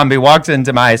dead zombie walks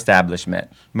into my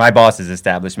establishment, my boss's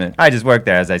establishment. I just work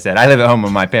there, as I said. I live at home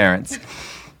with my parents.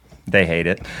 They hate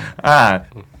it.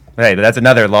 Hey, that's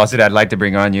another lawsuit I'd like to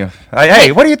bring on you.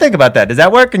 Hey, what do you think about that? Does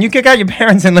that work? Can you kick out your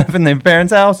parents and live in their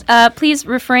parents' house? Please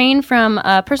refrain from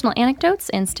personal anecdotes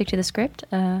and stick to the script.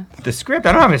 The script?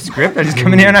 I don't have a script. I just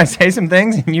come in here and I say some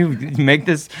things, and you make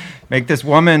this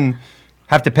woman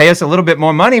have to pay us a little bit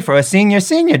more money for a senior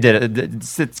the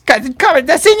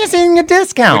senior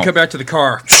discount. We come back to the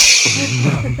car.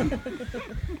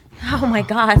 Oh my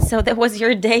God! So that was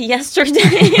your day yesterday,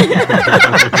 and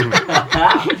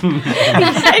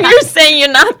you're saying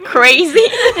you're not crazy?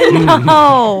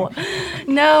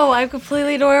 No, I'm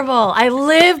completely normal. I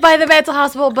live by the mental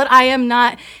hospital, but I am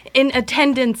not in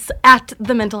attendance at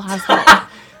the mental hospital.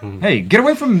 Hey, get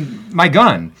away from my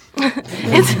gun.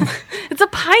 It's a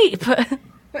pipe.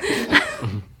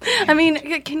 I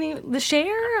mean, can you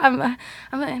share? I'm in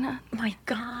a. My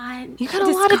God! You got a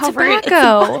lot of Discovered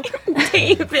tobacco.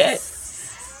 David,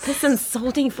 that's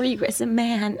insulting for you as a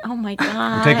man. Oh my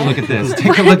God! Take a look at this.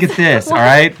 Take a look at this. All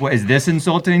right. What is this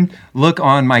insulting? Look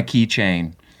on my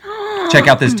keychain. Check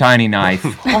out this tiny knife.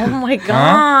 Oh my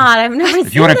God! I've never seen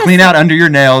If you want to clean out under your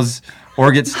nails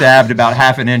or get stabbed about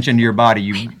half an inch into your body,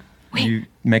 you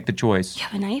make the choice. You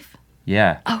have a knife?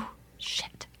 Yeah. Oh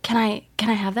shit! Can I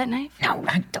have that knife? No,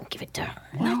 don't give it to her.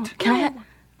 No. Can I?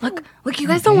 Look, you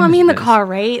guys don't want me in the car,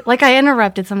 right? Like, I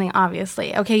interrupted something,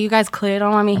 obviously. Okay, you guys clearly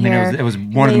don't want me here. It was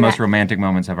one of the most romantic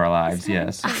moments of our lives,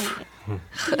 yes. Be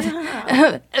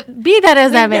that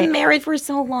as that We've been may. married for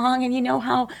so long, and you know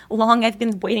how long I've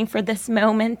been waiting for this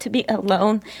moment to be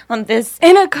alone on this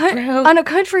On a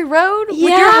country road with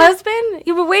your Yeah. husband?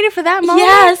 You've been waiting for that moment?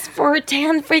 Yes, for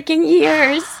 10 freaking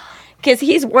years. Because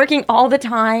he's working all the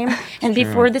time. And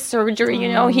before the surgery,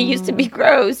 he used to be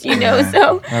gross,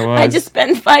 So I just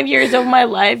spent 5 years of my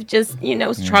life just,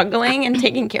 struggling and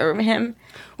taking care of him.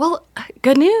 Well,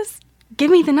 good news.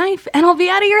 Give me the knife, and I'll be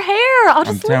out of your hair. I'll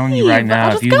just leave. I'm telling you right now,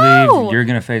 I'll if just you go. leave, you're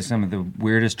going to face some of the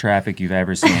weirdest traffic you've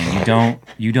ever seen.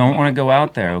 You don't want to go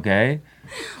out there, okay?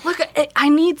 Look, I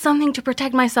need something to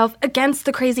protect myself against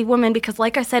the crazy woman because,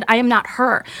 like I said, I am not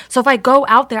her. So if I go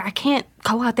out there, I can't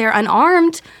go out there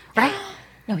unarmed, right?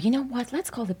 No, you know what? Let's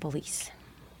call the police.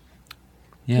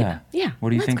 Yeah. Yeah, What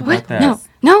do you let's think go. about that?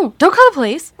 No, don't call the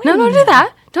police. No, don't do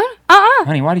that. Don't.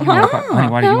 Honey, why do you want to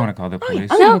call the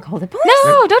police? I'm going to call the police.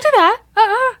 No, don't do that.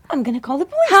 I'm going to call the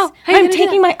police. How you I'm gonna do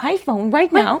taking my iPhone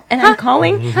right now, and I'm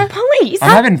calling police.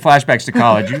 I'm having flashbacks to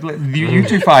college. You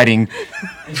two fighting.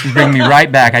 You bring me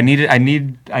right back. I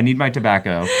need my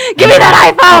tobacco. Give me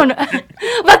that iPhone.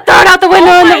 Let's throw it out the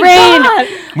window in the rain. God.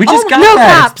 We just got no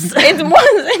that. cops. It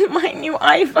wasn't my new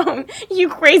iPhone. You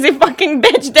crazy fucking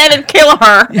bitch. That'd kill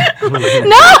her. No,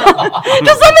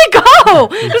 just let me go.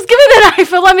 Just give me that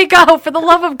knife and let me go, for the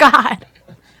love of God.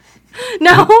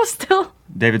 No, still.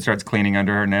 David starts cleaning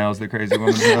under her nails. The crazy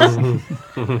woman does.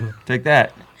 Take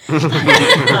that.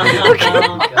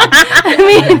 I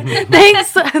mean,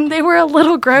 thanks. They were a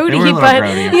little grody, They were a little but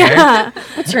grody, okay? yeah.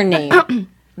 What's your name,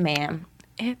 ma'am?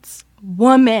 It's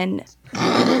Woman.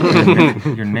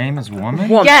 Your name is Woman?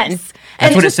 Yes.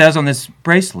 That's what it says on this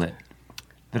bracelet.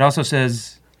 It also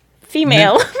says...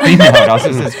 Female. Female. It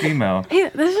also says female. Hey,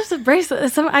 this is just a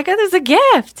bracelet. I got this as a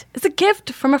gift. It's a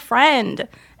gift from a friend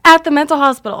at the mental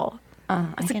hospital. I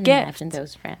It's a can gift. imagine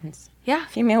those friends. Yeah.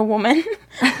 Female woman.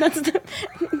 That's the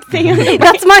thing.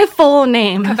 That's my full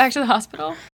name. Come back to the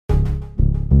hospital.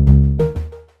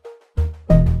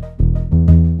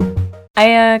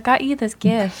 I got you this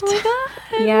gift. Oh my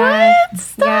God. Yeah. What?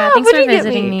 Stop. Yeah, thanks What'd for you get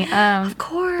visiting me? me. Of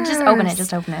course. Just open it.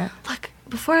 Just open it. Look,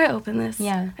 before I open this,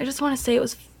 Yeah. I just want to say it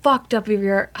was fucked up of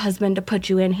your husband to put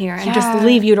you in here and just Yeah.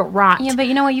 leave you to rot. Yeah, but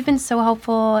you know what? You've been so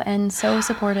helpful and so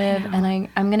supportive, and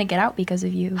I'm gonna get out because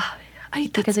of you,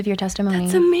 because of your testimony.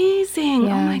 That's amazing.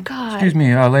 Yeah. Oh my God. Excuse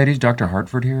me, ladies, Dr.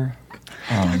 Hartford here.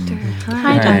 Hi,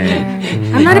 Hey.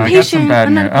 doctor. I'm not a I got some patient. bad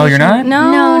I'm not a news. Oh, you're patient.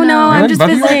 not? No, No. I'm Really? just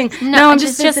Both of you? visiting. No, I'm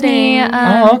just just me. visiting.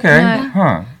 Oh, okay.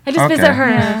 Huh. I just visit Okay.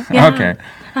 her. Yeah. Okay.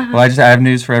 Well, I have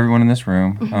news for everyone in this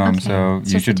room. So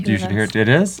It's you just the should two you of should hear us. it. It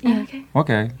is? Yeah, okay.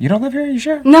 Okay. You don't live here, you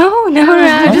sure? No,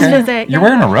 I just Okay. visit. You're yeah.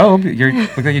 wearing a robe. You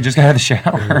look like you just got out of the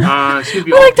shower. Excuse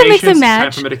me, We all like to mix patients, and it's time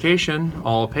match. for medication.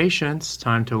 All patients,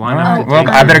 time to line All up. right. to Well,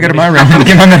 take I better go to my room and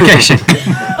get my medication.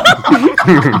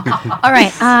 All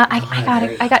right.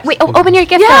 I got it. Wait. Oh, open your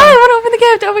gift. Yeah, though. I want to open the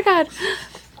gift. Oh my God.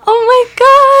 Oh my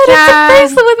God. Yeah.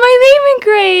 It's a bracelet with my name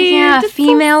engraved. Yeah, It's so-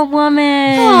 female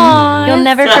woman. Aw, You'll it's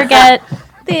never so- forget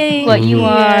Thank what you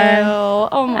are.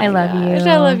 Oh my I love you. gosh,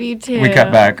 I love you too. We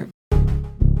cut back.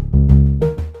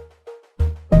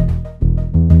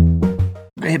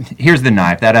 Here's the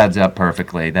knife. That adds up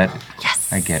perfectly. Yes.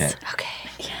 I get it. Okay.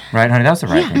 Right, honey? That was the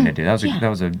right thing to do. That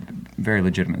was a very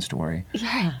legitimate story.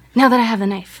 Now that I have the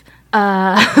knife,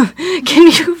 can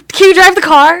you drive the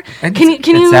car? Can you?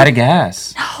 It's out of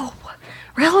gas.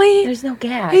 Really? There's no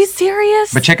gas. Are you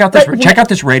serious? But check out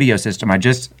this radio system. I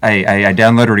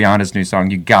downloaded Rihanna's new song.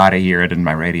 You gotta hear it in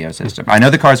my radio system. I know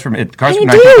the car's from And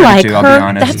 1932. I'll be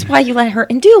honest. That's why you let her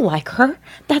in. Do you like her?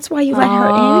 That's why you let her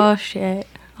in. Oh shit.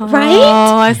 Right?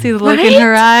 Oh, I see the look in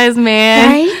her eyes,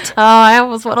 man. Right? Oh, I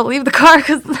almost want to leave the car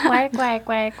because. Quack, quack,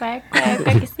 quack, quack, quack,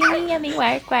 quack. You see me, yummy,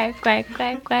 quack, quack, quack,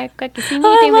 quack, quack, quack. You see me, Oh,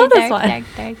 I yummy, love this dark, one. dark,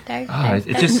 dark, dark, Oh, dark,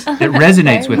 it just it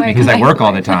resonates with me because I work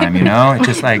all the time. You know, it's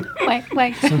just like quack,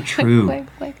 quack, so quack, true. quack,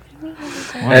 quack,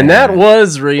 quack. And that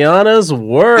was Rihanna's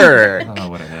work. Oh,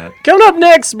 what a hit! Coming up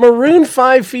next, Maroon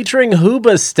 5 featuring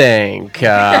Hoobastank.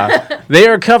 They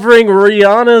are covering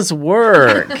Rihanna's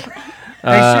work.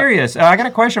 Hey, serious. I got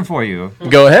a question for you.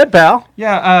 Go ahead, pal.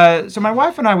 Yeah, so my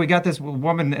wife and I, we got this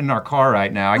woman in our car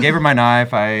right now. I gave her my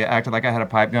knife. I acted like I had a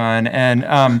pipe gun. And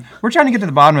we're trying to get to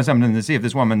the bottom of something to see if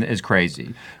this woman is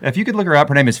crazy. If you could look her up,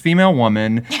 her name is Female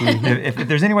Woman. if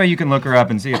there's any way you can look her up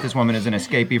and see if this woman is an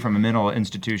escapee from a mental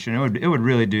institution, it would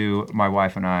really do my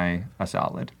wife and I a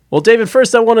solid. Well, David,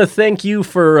 first I want to thank you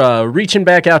for reaching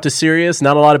back out to Sirius.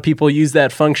 Not a lot of people use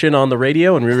that function on the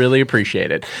radio, and we really appreciate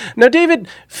it. Now, David,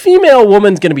 female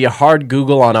woman's going to be a hard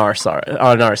Google on our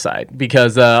side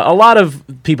because a lot of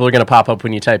people are going to pop up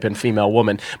when you type in female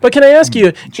woman. But can I ask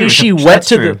you, True, is she that's wet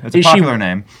to true. the? It's a popular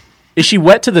name. Is she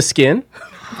wet to the skin?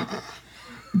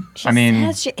 I mean,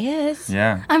 Yes, she is.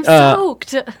 yeah. I'm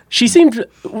soaked.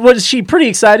 Was she pretty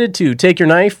excited to take your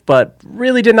knife, but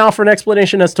really didn't offer an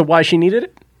explanation as to why she needed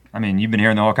it? I mean, you've been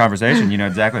hearing the whole conversation. You know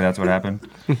exactly that's what happened.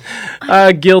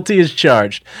 Guilty as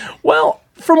charged. Well,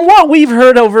 from what we've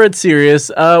heard over at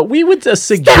Sirius, we would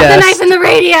suggest... Stab the knife in the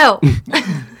radio.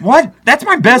 What? That's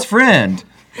my best friend.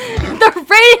 The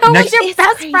radio Next- is your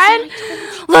best friend.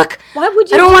 Look, Why would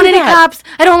you I don't do want any that? cops.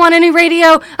 I don't want any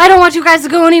radio. I don't want you guys to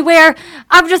go anywhere.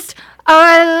 I'm just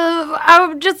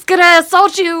gonna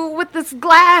assault you with this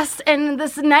glass and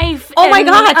this knife. Oh my and,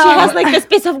 God, she has like this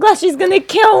piece of glass. She's gonna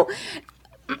kill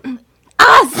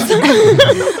us.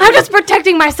 I'm just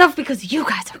protecting myself because you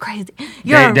guys are crazy.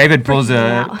 You're David freaking me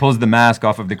out. pulls the mask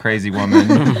off of the crazy woman.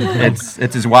 it's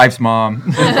his wife's mom.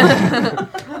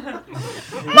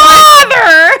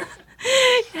 Mother!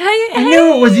 I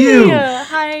knew it was you.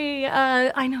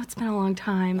 Hi. I know it's been a long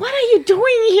time. What are you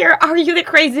doing here? Are you the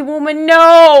crazy woman?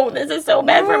 No, this is so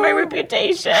bad for my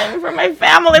reputation, for my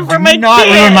family, for my Not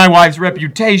kids. ruin my wife's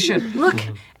reputation. Look,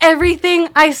 everything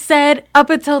I said up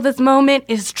until this moment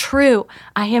is true.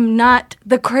 I am not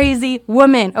the crazy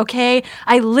woman, okay?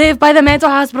 I live by the mental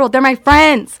hospital. They're my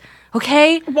friends,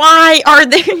 okay? Why are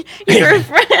they your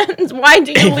friends? Why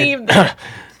do you leave them?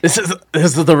 This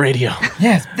is the radio.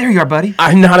 Yes, there you are, buddy.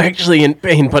 I'm not actually in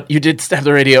pain, but you did stab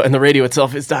the radio, and the radio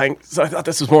itself is dying, so I thought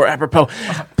this was more apropos.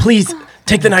 Please,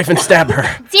 take the knife and stab her.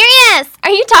 Sirius,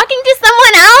 are you talking to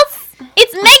someone else?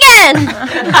 It's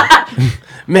Megan.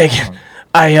 Megan,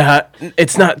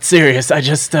 it's not serious. I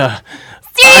just, Sirius,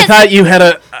 serious. I thought you had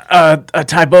a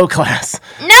Taibo class.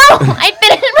 No, I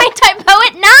finished my typo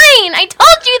at 9. I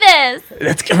told you this.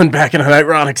 It's coming back in an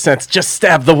ironic sense. Just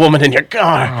stab the woman in your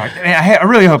car. I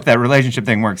really hope that relationship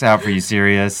thing works out for you,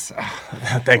 Sirius.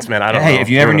 Thanks, man. I don't know. Hey, if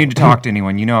you ever need to talk to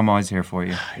anyone, you know I'm always here for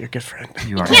you. You're a good friend.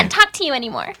 You are. I can't talk to you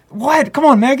anymore. What? Come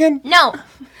on, Megan. No.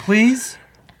 Please?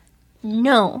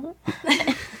 No.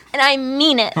 And I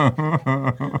mean it. Oh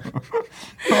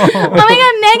my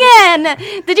God,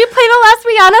 Megan! Did you play the last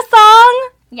Rihanna song?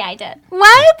 Yeah, I did.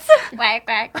 What? Quack,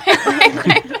 quack, quack, quack,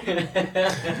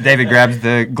 quack. David grabs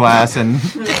the glass and...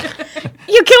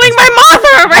 You're killing my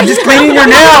mother, right? I'm just cleaning her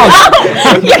nails.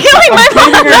 You're killing my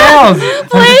Cleaning her mother. nails.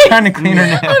 I'm just trying to clean her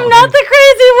nails. I'm not the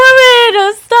crazy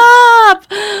woman! Stop!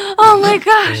 Oh my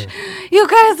gosh. You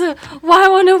guys, why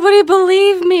won't nobody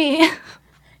believe me?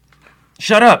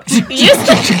 Shut up.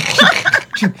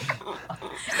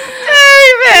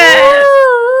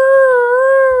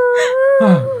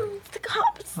 The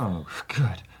cops. Oh,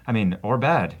 good. I mean, or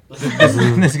bad.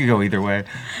 This could go either way.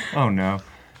 Oh, no.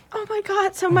 Oh my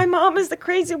God! So my mom is the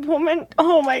crazy woman.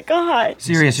 Oh my God!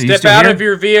 Sirius, are you Step still out here? of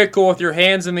your vehicle with your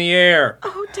hands in the air.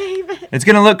 Oh, David. It's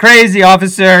gonna look crazy,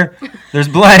 officer. There's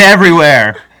blood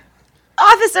everywhere.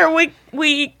 Officer, we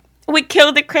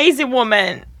killed the crazy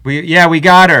woman. We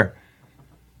got her.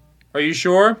 Are you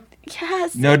sure?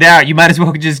 Yes. No doubt. You might as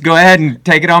well just go ahead and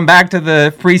take it on back to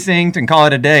the precinct and call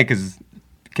it a day, because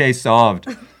case solved.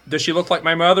 Does she look like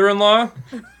my mother-in-law?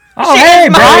 Oh, hey,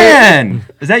 Brian!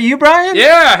 Is that you, Brian?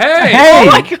 Yeah, hey! Hey, Oh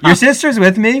my God. your sister's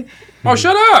with me. Oh,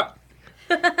 shut up!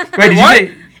 Wait, What?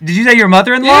 did you say your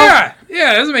mother-in-law?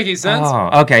 Yeah, it doesn't make any sense.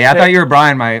 Oh, okay. I thought you were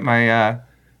Brian, my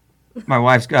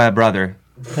wife's brother.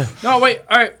 No, wait,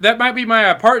 all right, that might be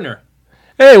my partner.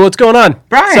 Hey, what's going on?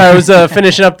 Brian. So I was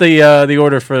finishing up the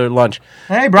order for lunch.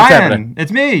 Hey, happening? Brian.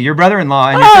 It's me, your brother-in-law.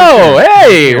 And your Oh, sister.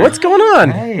 hey, what's going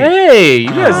on? Hey. You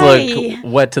guys Hi. look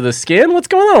wet to the skin. What's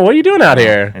going on? What are you doing out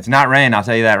here? It's not rain, I'll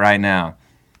tell you that right now.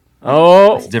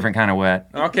 Oh, It's a different kind of wet.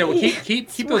 Okay, well, keep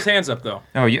those hands up, though.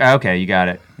 Oh, okay, you got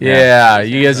it. yeah,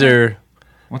 you guys are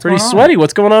What's pretty going on? sweaty.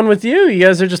 What's going on with you? You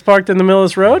guys are just parked in the middle of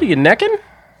this road? Are you necking?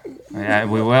 Yeah,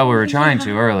 we were trying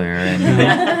to earlier.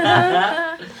 And,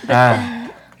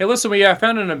 Hey, listen, we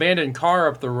found an abandoned car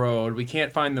up the road. We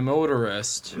can't find the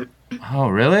motorist. oh,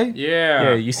 really? Yeah.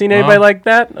 Yeah, you seen anybody like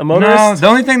that? A motorist? No, the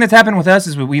only thing that's happened with us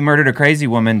is we murdered a crazy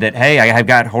woman that, hey, I've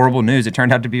got horrible news. It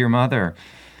turned out to be your mother.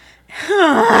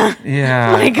 Yeah.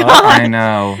 My God. I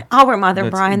know. Our mother,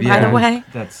 That's- Brian, by yeah, the way.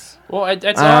 That's... Well,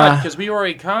 that's odd, because we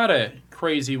already caught a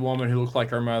crazy woman who looked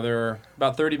like our mother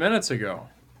about 30 minutes ago.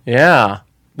 Yeah.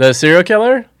 The serial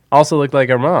killer also looked like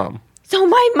our mom. So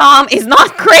my mom is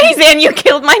not crazy and you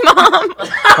killed my mom.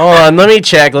 Hold on, let me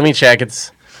check.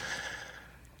 It's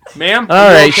Ma'am, All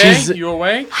you right, okay? she's- You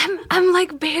awake? I'm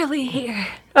like barely here.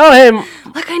 Oh, hey,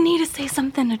 Look, I need to say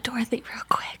something to Dorothy real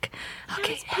quick.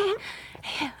 Okay.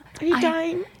 Hey, Are you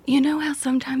dying? you know how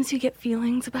sometimes you get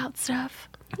feelings about stuff?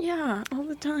 Yeah, all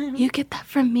the time. You get that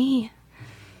from me.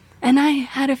 And I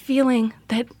had a feeling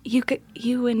that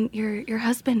you and your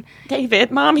husband, David,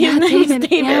 Mom, his name's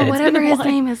David. yeah, It's whatever been a his while.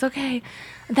 name is, okay.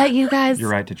 That you guys You're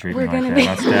right to treat were me like gonna that. be.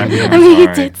 I'll stab you. I mean, he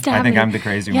sorry. did stab me. I think I'm the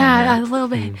crazy yeah, one. a little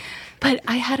bit. But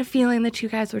I had a feeling that you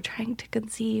guys were trying to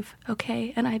conceive,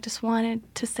 okay? And I just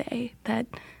wanted to say that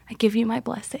I give you my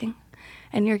blessing,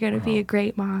 and you're gonna be a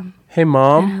great mom. hey, And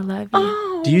Mom. I love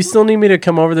you. Do you still need me to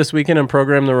come over this weekend and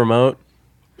program the remote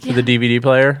for the DVD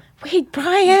player? Wait,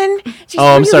 Brian. She's Oh,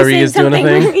 I'm really sorry, you saying guys doing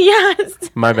a something. thing?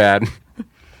 Yes. My bad.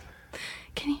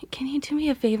 Can you do me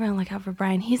a favor and look out for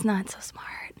Brian? He's not so smart.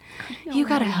 You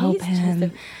gotta he's help just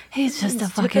him. He's just a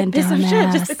stupid fucking piece of shit,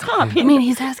 dumbass. just a cop, I mean,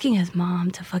 he's asking his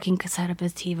mom to fucking set up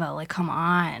his TiVo. Like, come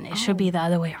on. It should be the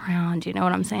other way around. You know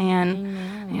what I'm saying?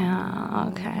 Yeah,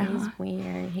 okay. He's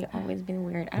weird. He always been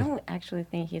weird. I don't actually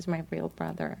think he's my real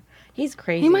brother. He's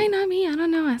crazy. He might not be. I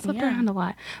don't know. I slept around a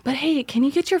lot. But hey, can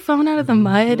you get your phone out of the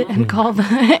mud and call the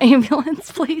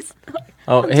ambulance, please?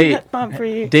 Oh, hey, Mom, for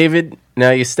you. David, now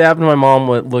you stabbed my mom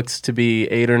what looks to be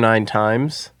 8 or 9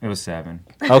 times. It was 7.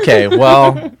 Okay,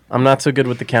 well, I'm not so good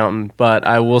with the counting, but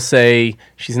I will say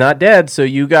she's not dead, so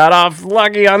you got off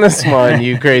lucky on this one,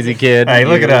 you crazy kid. Hey,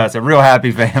 look at us. A real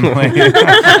happy family.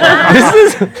 This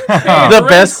is the Rain's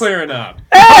best. clearing up.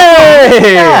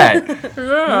 Hey! Look at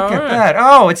that.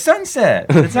 Oh, it's sunset.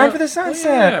 It's time for the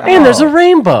sunset. Yeah, And there's a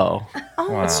rainbow.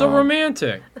 Wow. So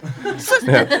romantic. All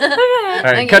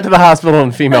right, cut to the hospital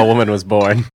and a female woman was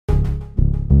born.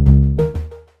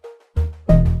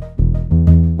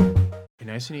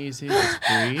 Nice and easy. Just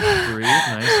breathe,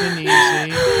 nice and easy.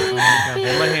 Oh my God,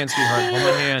 hold my hand, sweetheart. Hold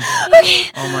my hand.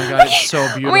 Oh my God, it's so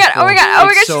beautiful. Oh my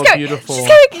God, It's so she's coming. beautiful. She's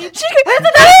coming.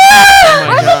 Oh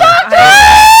my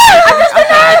God.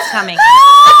 Okay, it's coming.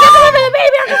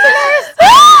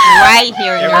 Right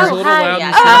here, Everyone's nurse. a little loud.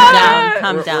 Yeah, and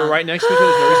calm we're down. right next to each other.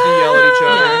 There's no reason to yell at each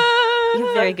other. You're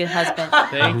a very good husband.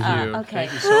 Thank you. Okay.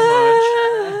 Thank you so much.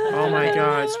 Oh my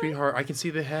God, sweetheart, I can see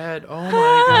the head. Oh my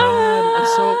God,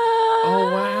 it's so.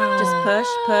 Oh wow. Just push,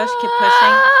 keep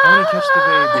pushing. I want to catch the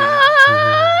baby.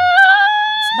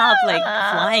 It's not like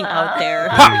flying out there.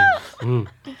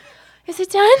 Is it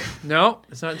done? No,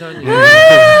 it's not done yet.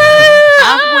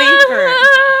 Halfway through.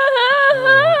 Oh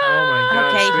my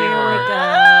God, Okay, here we sweetheart. go.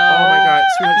 Oh my God,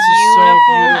 sweetheart, this is so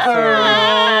Beautiful beautiful. girl.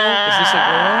 Is this a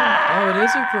girl? Oh, it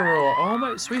is a girl. Oh my,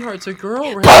 sweetheart, it's a girl.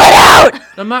 Pull it out!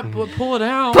 I'm not. Pull it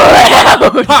out. Pull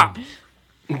it out! Pop.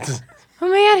 Oh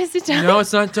my God, is it done? No,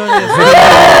 it's not done yet. It's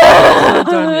not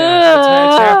done yet. It's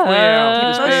halfway out.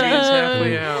 This baby is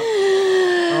halfway out.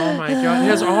 Oh my God, it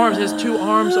has arms. It has 2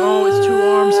 arms. Oh, it's 2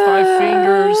 arms, 5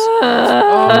 fingers.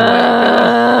 Oh my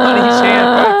God, on each hand,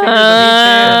 5 fingers on each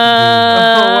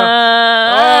hand.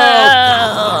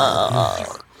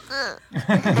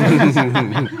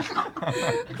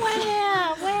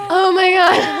 Oh my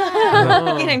God.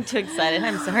 I'm getting too excited.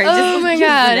 I'm sorry. Oh my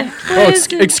God. Oh,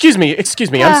 excuse me.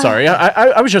 I'm sorry.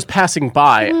 I was just passing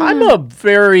by. I'm a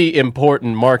very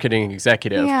important marketing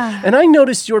executive, Yeah. and I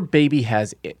noticed your baby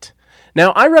has it.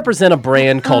 Now, I represent a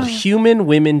brand called Human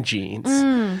Women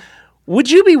Jeans.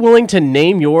 Would you be willing to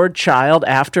name your child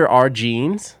after our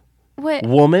jeans? What?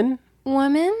 Woman?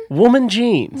 Woman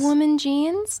Jeans. Woman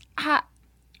jeans? I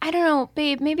don't know,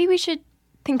 babe. Maybe we should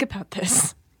think about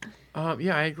this.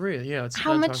 Yeah, I agree. Yeah, let's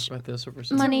How talk much about this over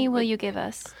some money will you give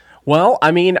us? Well,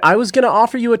 I mean, I was going to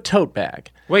offer you a tote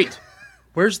bag. Wait,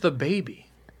 where's the baby?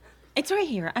 It's right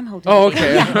here. I'm holding Oh, it.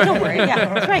 okay. Yeah, don't worry.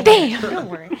 Yeah, it's right here. Don't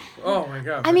worry. Oh my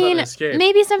God. I mean,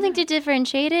 maybe something to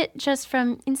differentiate it just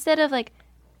from, instead of like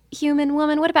human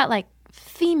woman, what about like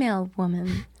female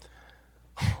woman?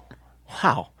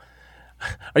 Wow.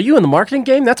 Are you in the marketing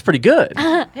game? That's pretty good.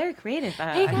 Very creative.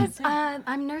 Hey guys,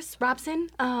 I'm Nurse Robson.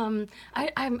 I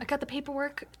got the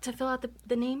paperwork to fill out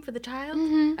the name for the child.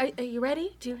 Are you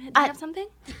ready? Do you have something?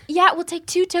 Yeah, we'll take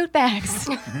 2 tote bags.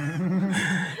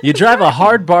 You drive a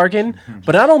hard bargain,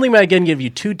 but not only am I going to give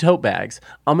you 2 tote bags,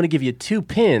 I'm going to give you 2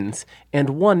 pins and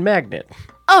 1 magnet.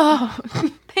 Oh,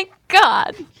 thank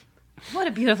God. What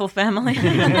a beautiful family.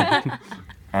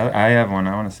 I have one.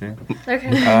 I want to see. Okay.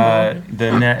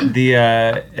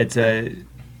 It's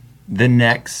the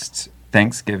next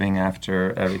Thanksgiving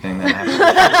after everything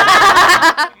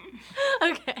that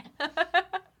happened. Okay.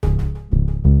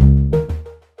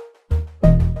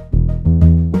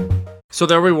 So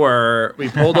there we were. We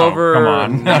pulled over. Come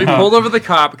on. We pulled over the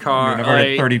cop car. I've heard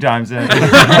it 30 times in. It's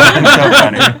so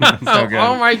funny. It's so good.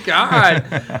 Oh my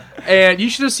God. And you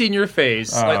should have seen your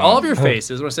face. Like all of your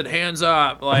faces when I said hands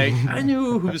up. Like I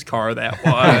knew whose car that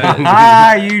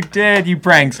was. You did, you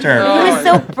prankster. He was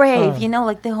so brave, you know,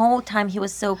 like the whole time he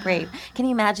was so brave. Can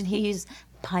you imagine he used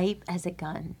pipe as a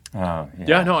gun? Oh,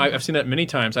 Yeah, no, I've seen that many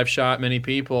times. I've shot many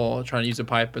people trying to use a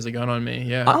pipe as a gun on me.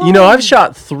 Yeah. You know, I've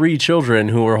shot 3 children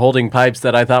who were holding pipes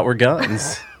that I thought were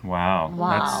guns. Wow.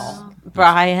 Wow.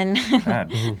 Brian. That's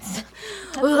bad.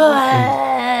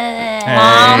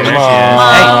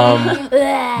 Mom.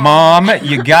 Hey, Mom,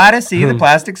 you gotta see the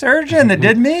plastic surgeon that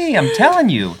did me. I'm telling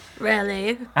you.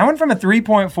 Really? I went from a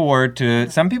 3.4 to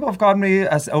some people have called me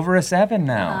over a 7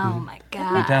 now. Oh my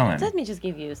I'm God. telling. Let me just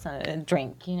give you a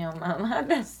drink, you know, Mom.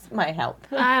 That's my help.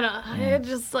 I don't. It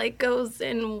just like goes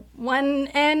in one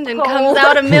end and comes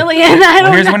out a million. I don't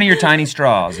Well, here's know. one of your tiny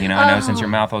straws. You know, I know since your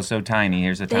mouth was so tiny,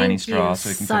 here's a tiny Thank straw you, so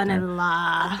you can put there.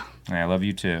 son-in-law. I love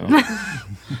you too.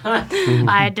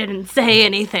 I didn't say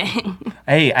anything.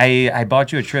 Hey, I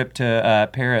bought you a trip to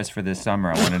Paris for this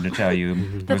summer. I wanted to tell you.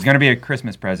 It was going to be a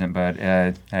Christmas present, but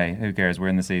hey, who cares? We're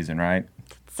in the season, right?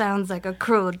 Sounds like a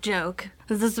cruel joke.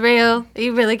 Is this real? Are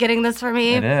you really getting this for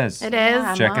me? It is. It is?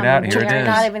 Yeah, Check it Mom, out. Here we it are is.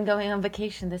 not even going on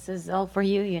vacation. This is all for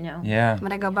you, you know. Yeah. I'm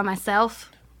gonna go by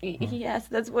myself. Yes,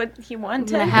 that's what he wanted.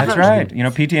 gonna have That's a- right. You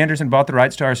know, P.T. Anderson bought the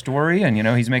rights to our story, and you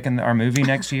know he's making our movie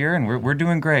next year, and we're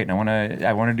doing great. And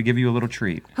I wanted to give you a little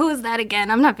treat. Who is that again?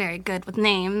 I'm not very good with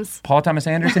names. Paul Thomas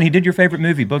Anderson. He did your favorite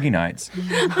movie, Boogie Nights.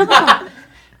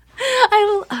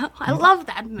 I love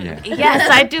that movie. Yeah. Yes,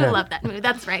 I do love that movie.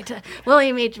 That's right.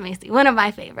 William H. Macy, one of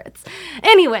my favorites.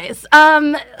 Anyways,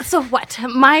 so what?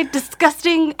 My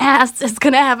disgusting ass is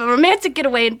gonna have a romantic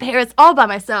getaway in Paris all by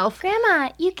myself.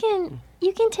 Grandma, you can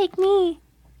take me.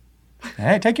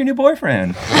 Hey, take your new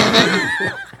boyfriend.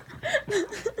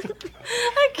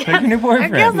 Take your new I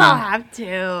boyfriend. guess I'll have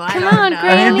to. I Come don't on, know.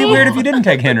 I mean, it'd be weird if you didn't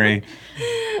take Henry.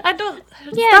 I don't.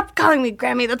 Stop calling me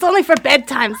Grammy. That's only for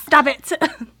bedtime. Stop it.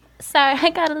 Sorry, I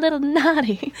got a little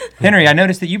naughty. Henry, I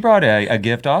noticed that you brought a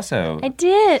gift also. I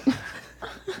did.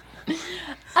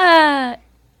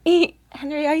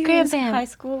 Henry, are you Graham in Bam. high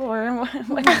school or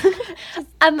what?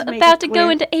 I'm about to go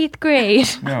into 8th grade.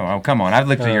 No, oh, come on. I've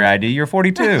looked at your ID. You're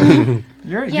 42.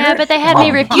 Yeah, but they had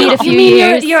me repeat a few You mean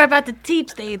years. you're about to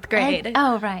teach the 8th grade?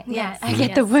 Oh, right. Yeah, Yes, I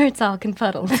get the words all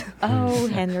confuddled. Oh,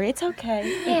 Henry, it's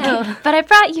okay. Yeah, but I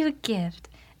brought you a gift.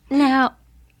 Now,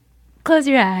 close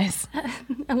your eyes.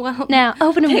 Well, Now,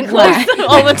 open them wide.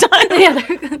 All the time. yeah,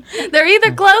 they're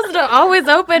either closed or always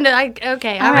open.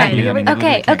 Okay, all right. Yeah, I mean, you Okay,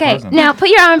 really can't okay. close them. Now, put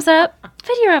your arms up.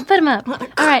 Put them up. All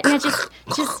right, now just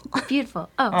beautiful.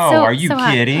 Oh, so, are you so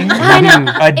hot. kidding? I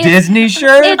know. A Disney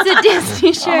shirt? It's a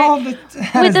Disney shirt Oh, that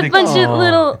with is a bunch oh. of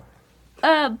little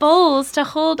bowls to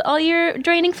hold all your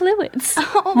draining fluids.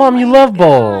 Mom, you love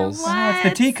bowls. Oh, it's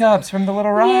the teacups from the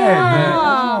little ride.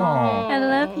 Oh. I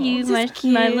love you,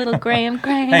 my little Graham.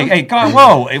 Hey, God,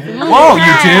 whoa, you two?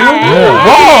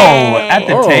 Whoa, at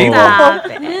the table? Stop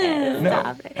it.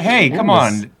 No. Hey, come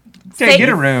on. Hey, get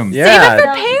a room. Yeah. Save it for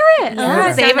Paris.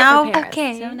 Yeah, Save so now, it for Paris.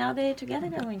 Okay. So now they're together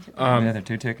going to. The other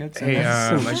 2 tickets? Hey,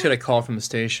 I just got a call from the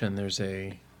station. There's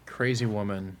a crazy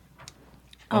woman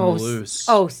on the loose.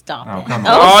 Oh, stop Oh, it. come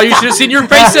on. Oh, you should have seen your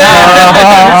faces.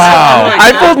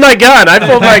 I pulled my gun. You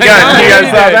guys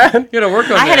saw that? You gotta work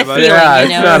on I had that, a buddy. feeling, Yeah, you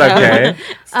it's know. not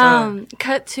so- okay.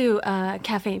 Cut to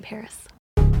Cafe in Paris.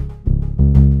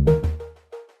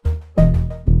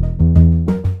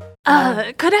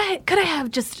 Could I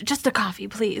have just a coffee,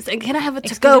 please? And can I have a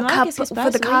to-go Excusez-moi, cup qu'est-ce qui se for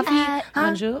the passe? coffee? Oui.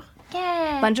 Bonjour.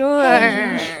 Yeah. Bonjour.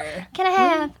 Can I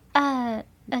have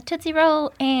a Tootsie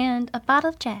Roll and a bottle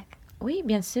of Jack? Oui,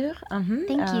 bien sûr. Mhm,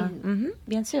 Thank you.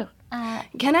 Bien sûr.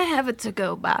 Can I have a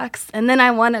to-go box? And then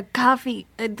I want a coffee,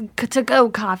 to-go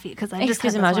coffee, because I just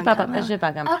have Excusez-moi, this j'ai one pas, cup. j'ai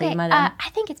pas compris, Okay, madame. I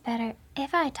think it's better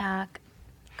if I talk.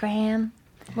 Graham.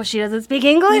 Well, she doesn't speak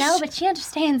English? No, but she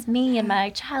understands me and my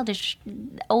childish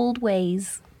old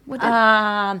ways.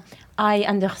 I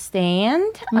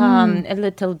understand a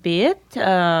little bit,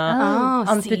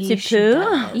 un see, petit she peu.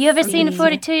 does. You ever seen a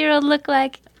 42-year-old look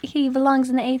like he belongs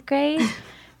in the 8th grade?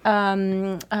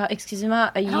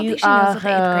 Excusez-moi, don't you think she knows are what the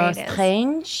 8th grade is.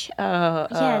 strange.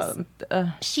 Yes.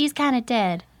 She's kind of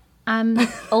dead. I'm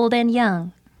old and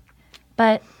young.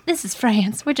 But this is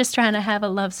France. We're just trying to have a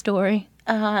love story.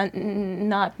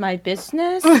 Not my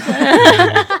business.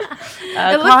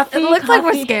 It looks like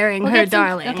we're scaring We'll her, get some-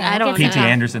 darling. okay, I we'll don't get P.T. know.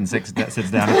 Anderson sits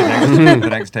down at the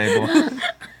next table.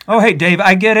 Oh, hey, Dave,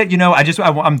 I get it. You know, I'm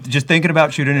just thinking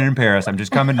about shooting it in Paris. I'm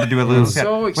just coming to do a little...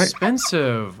 So Wait.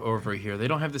 expensive over here. They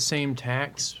don't have the same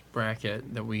tax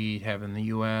bracket that we have in the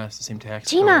U.S. The same tax.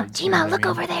 Gina, codes, you know Gina, what I look mean?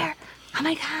 over there. Oh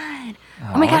my god.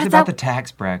 Oh my God, it's is about that- the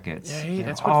tax brackets. Yeah, hey, They're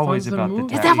that's what always funds the about the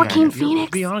movie. tax Is that Joaquin brackets. Phoenix?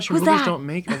 To be honest, your Who's movies that? don't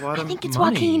make a lot of think it's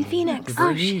money. Joaquin Phoenix. They're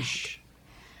very Oh, shit. niche.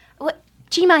 What?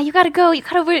 Gina, you gotta go. You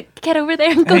gotta get over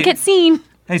there and go Hey. get seen.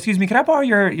 Hey, excuse me, can I borrow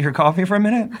your coffee for a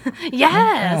minute?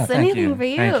 Yes, thank anything you. for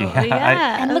you. Thank you.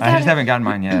 Yeah. And look I at just haven't gotten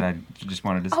mine yet. I just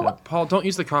wanted to say. Paul, don't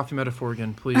use the coffee metaphor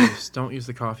again, please. Don't use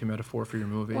the coffee metaphor for your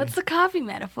movie. What's the coffee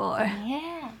metaphor?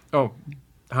 Yeah. Oh,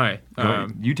 hi.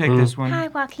 You take this one. Hi,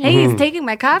 Joaquin. Hey, he's taking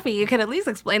my coffee. You can at least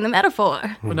explain the metaphor.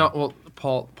 Well,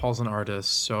 Paul's an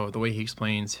artist, so the way he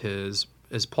explains his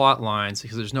plot lines,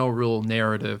 because there's no real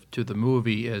narrative to the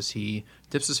movie, is he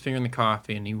dips his finger in the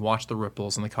coffee and he watches the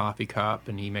ripples in the coffee cup,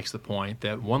 and he makes the point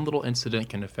that one little incident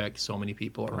can affect so many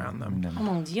people around them. Oh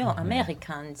mon Dieu,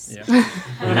 Americans. Yeah.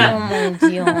 Oh mon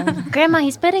Dieu. Grandma,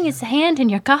 he's putting his hand in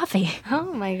your coffee.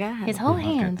 Oh my god. His whole Look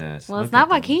at hand. this. Well, it's Look not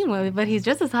at this. Joaquin, but he's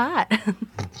just as hot.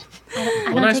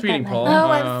 Well, nice meeting, Paul.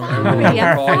 Oh, I'm everyone, sorry.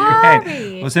 I'm Paul. sorry.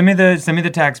 Hey, well, send me the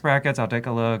tax brackets. I'll take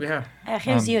a look. Yeah.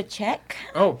 Here's your check.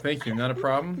 Oh, thank you. Not a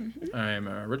problem. I'm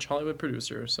a rich Hollywood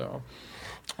producer, so.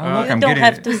 Oh, look, You I'm don't getting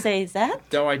have to say that.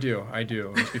 No, I do.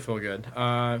 It makes me feel good. In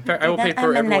fact, I will pay That for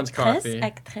I'm an everyone's actress. coffee.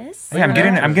 Actress. Hey, I'm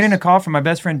getting a call from my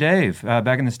best friend Dave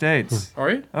back in the States.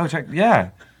 Are you? Oh, check. Yeah.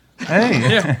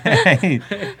 Hey. hey.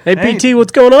 Hey, PT,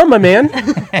 what's going on, my man?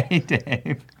 Hey,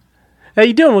 Dave. How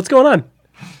you doing? What's going on?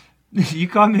 You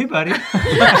call me, buddy.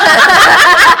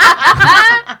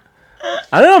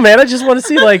 I don't know, man. I just want to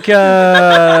see, like, you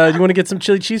want to get some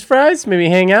chili cheese fries? Maybe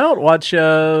hang out, watch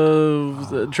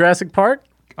Jurassic Park?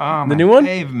 Oh, The new one? My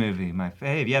fave movie. My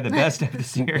fave. Yeah, the best of the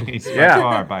series.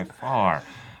 Yeah. By far.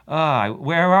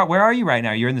 Where are you right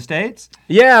now? You're in the States?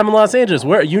 Yeah, I'm in Los Angeles.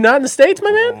 Where are you not in the States,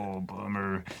 my man? Oh,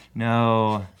 bummer.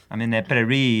 No. I'm in that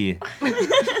Paris. Yeah,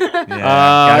 I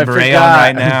got a beret on forgot.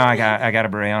 right now. I got a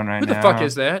beret on right Who now. the fuck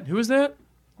is that? Who is that?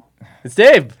 It's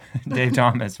Dave. Dave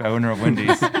Thomas, owner of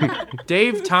Wendy's.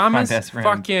 Dave Thomas? My best friend.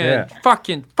 Fuck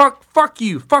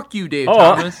you, Dave Oh,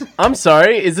 Thomas. I'm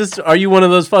sorry. Are you one of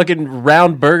those fucking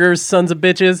round burgers, sons of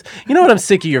bitches? You know what? I'm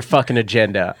sick of your fucking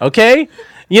agenda, okay?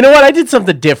 You know what? I did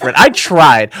something different. I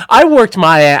tried. I worked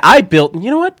my ass. I built.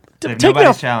 You know what? Dave, Take me nobody's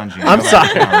off. challenging you. I'm Nobody's sorry.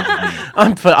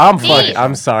 challenging you.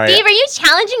 I'm sorry. Dave, are you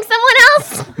challenging someone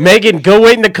else? Megan, go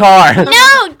wait in the car.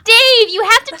 No, Dave, you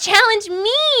have to challenge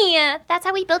me. That's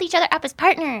how we build each other up as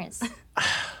partners.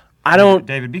 I don't.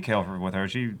 David, be careful with her.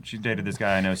 She dated this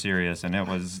guy I know, Sirius, and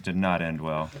did not end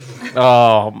well.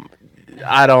 Oh,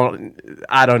 I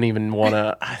don't even want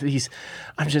to.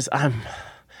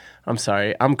 I'm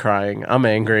sorry. I'm crying. I'm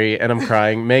angry, and I'm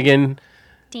crying. Megan,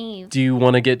 Dave, do you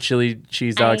want to get chili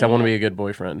cheese dogs? I want to be a good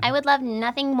boyfriend. I would love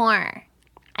nothing more.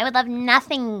 I would love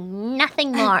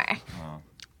nothing more.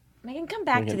 Megan, come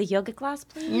back to the yoga class,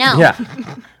 please. No.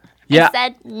 Yeah. I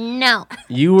said no.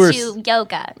 You were to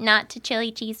yoga, not to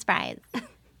chili cheese fries.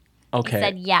 okay. I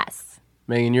said yes.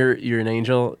 Megan, you're an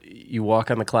angel. You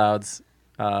walk on the clouds.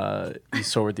 You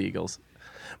soar with the eagles.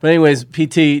 But anyways,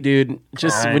 PT, dude,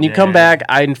 just when you come back,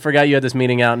 I forgot you had this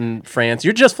meeting out in France.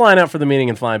 You're just flying out for the meeting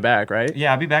and flying back, right?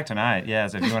 Yeah, I'll be back tonight. Yeah,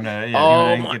 so if you want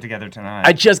to get together tonight.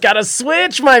 I just got a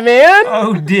switch, my man.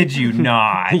 Oh, did you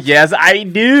not? Yes, I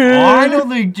do.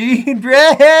 Finally, Gene, bro.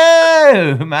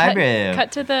 My bro.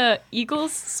 Cut to the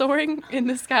eagles soaring in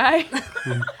the sky.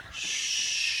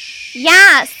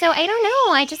 Yeah, so I don't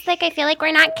know. I feel like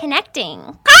we're not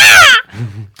connecting.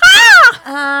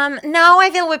 No, I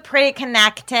feel we're pretty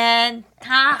connected. Linda,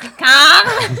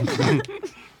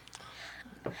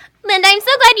 I'm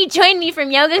so glad you joined me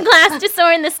from yoga class to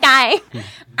soar in the sky.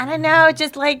 I don't know,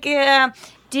 just like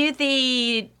do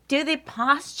the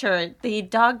posture, the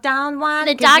dog down one.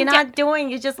 The 'cause dog you're down- not doing.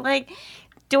 You're just like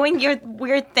doing your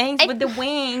weird things with the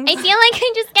wings. I feel like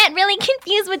I just get really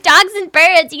confused with dogs and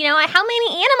birds. You know, how many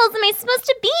animals am I supposed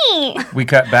to be? We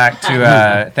cut back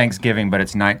to Thanksgiving, but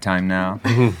it's nighttime now.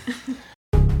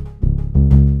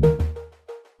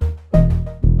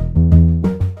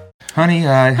 Honey,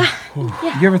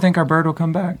 you ever think our bird will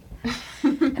come back?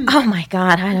 Oh my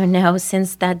God, I don't know.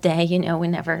 Since that day, we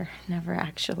never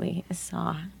actually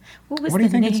saw. What do you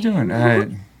think name? it's doing?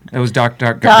 It was Doc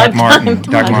Martin.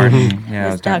 Doc Martin. Yeah,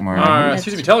 it was Doc Martin.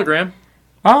 Excuse me, Telegram.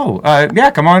 Oh,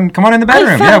 yeah, come on in the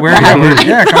bedroom.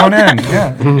 Yeah, come on in.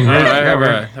 Yeah.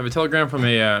 I have a telegram from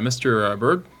a Mr.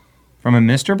 Bird. From a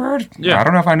Mr. Bird? Yeah. I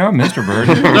don't know if I know a Mr. Bird.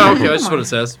 No, okay, that's just what it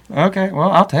says. Okay,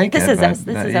 well, I'll take This it. is us.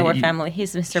 This is our family.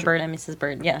 He's Mr. Bird and Mrs.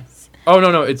 Bird. Yes. Oh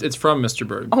no, it's from Mr.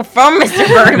 Bird. Oh, from Mr.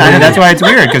 Bird. That's why it's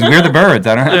weird, because we're the birds.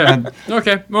 Yeah.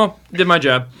 Okay, well, did my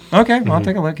job. Okay, well, I'll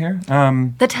take a look here.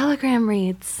 The telegram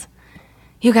reads,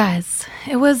 "You guys,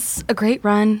 it was a great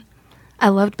run. I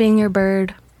loved being your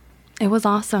bird. It was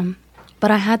awesome.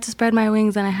 But I had to spread my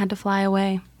wings and I had to fly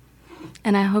away.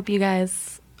 And I hope you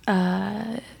guys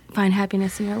find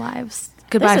happiness in your lives.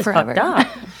 Goodbye This is forever." fucked up.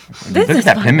 Look at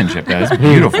that penmanship. That is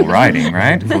beautiful writing,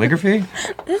 right? Calligraphy.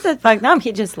 This is fucked up.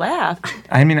 He just laughed.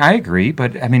 I mean, I agree,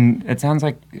 but I mean, it sounds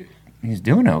like he's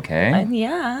doing okay.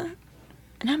 Yeah.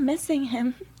 And I'm missing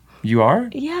him. You are?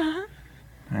 Yeah.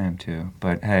 I am too.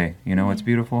 But hey, you know what's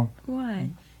beautiful? What?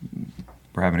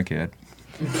 We're having a kid.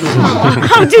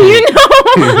 How do you know?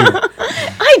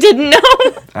 I didn't know.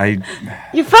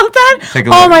 You felt that? Take a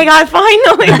Oh look. my God!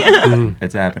 Finally.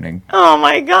 It's happening. Oh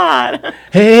my God.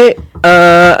 Hey,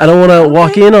 I don't want to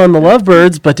walk in on the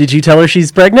lovebirds, but did you tell her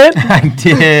she's pregnant? I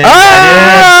did. Oh!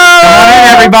 Come on in,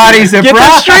 everybody. Surprise! Get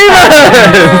the streamer!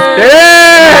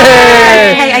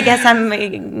 Yay! Hey, I guess I'm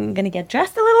gonna get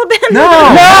dressed a little bit. No.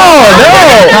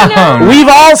 We've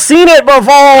all seen it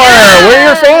before. We're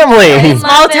your family.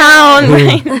 Small town.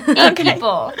 Eight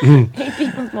people. 8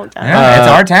 people, small town. Yeah, it's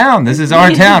our town. This is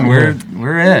our town. We're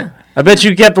it. I bet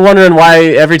you kept wondering why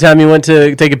every time you went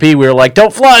to take a pee, we were like,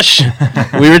 "Don't flush."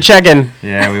 We were checking.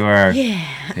 Yeah, we were.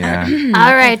 Yeah.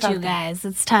 All right, you guys,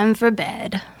 it's time for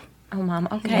bed. Oh, Mom.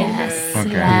 Okay. Yes,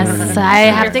 Okay. yes, I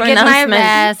have to For get my announcement.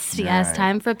 rest. Yes, Right.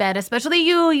 time for bed. Especially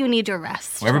you need your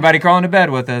rest. Well, everybody crawling to bed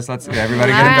with us. Let's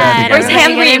everybody get in All bed right, together. Where's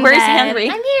everybody Henry? get in Where's bed. Henry?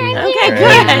 I'm here. Okay,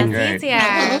 Great, good. great. He's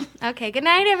here. Okay, good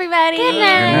night, everybody. Good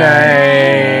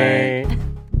night. Night.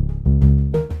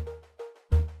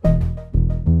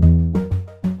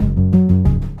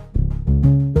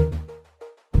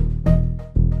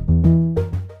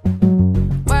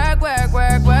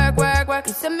 Work.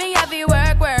 You see me heavy work.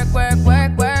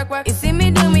 You see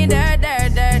me do me dirt.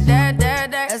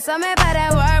 You saw me by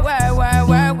that work.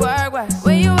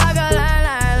 When you walk a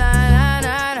line.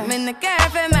 I'm in the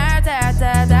cafe, my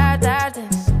ta.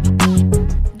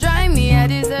 Drive me a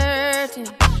dessert.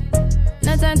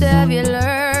 No time to have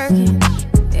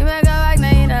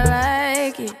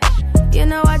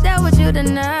you the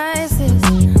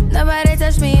nicest. Nobody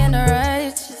touched me in the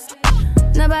righteous.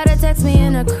 Nobody text me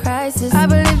in a crisis. I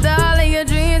believed all of your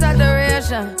dreams are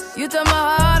duration. You took my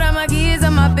heart, all my keys,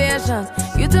 and my patience.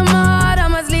 You took my heart, I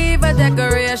must leave a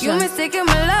decoration. You mistaken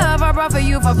my love, I brought for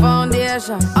you for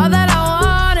foundation. All that I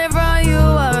wanted from you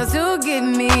was to give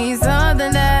me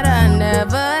something that I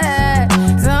never had,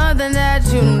 something that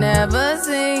you never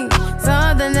seen,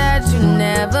 something that you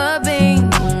never been.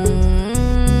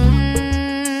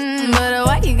 But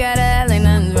why you gotta act like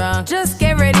nothing's wrong? Just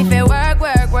get ready for work,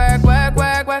 work, work, work,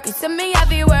 work, work. You see me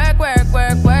happy work, work,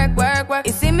 work, work, work, work.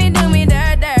 You see me do me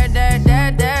dirt, dirt, dirt,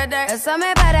 dirt, dirt, dirt. There's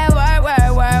something about that work,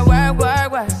 work, work, work,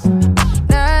 work, work.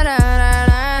 Na na na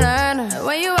na na na.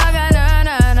 When you walk out, na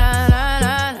na na na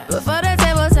na. Before the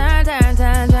table turn, turn,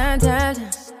 turn, turn, turn, turn.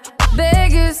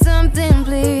 Beg you something,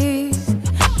 please.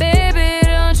 Baby,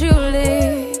 don't you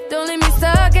leave. Don't leave me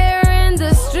stuck here in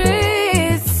the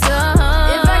streets.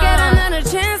 If I get another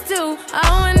chance to, I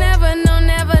would never, no,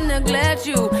 never neglect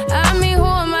you. I mean, who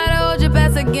am I to hold your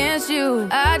best against you?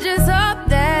 I just hope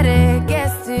that it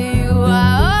gets to you.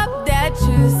 I hope that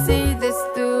you see this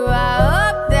through. I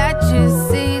hope that you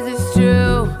see this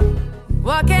true.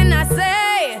 What can I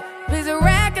say? Please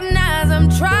recognize I'm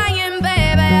trying,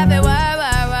 baby. I feel why.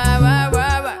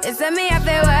 It's me, I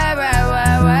feel why.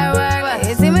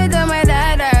 You see me do my da.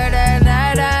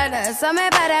 Something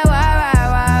about that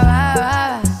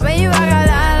why. When you walk out,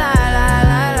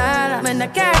 la. When the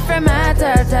cat from my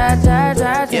ta.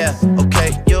 Yeah,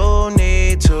 okay, you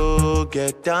need to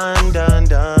get done.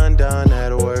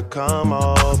 At work, come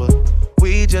over.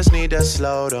 We just need to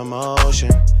slow the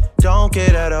motion. Don't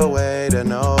get out of the way to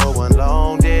no one.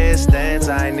 Long distance,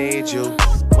 I need you.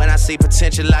 When I see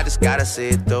potential, I just gotta see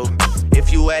it through.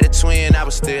 If you had a twin, I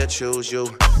would still choose you.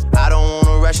 I don't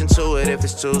wanna rush into it if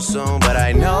it's too soon, but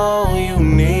I know you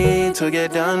need to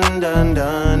get done.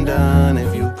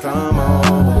 If you come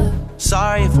over.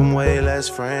 Sorry if I'm way less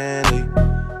friendly.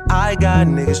 I got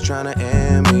niggas tryna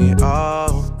end me.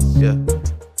 Oh, yeah.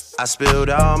 I spilled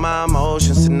all my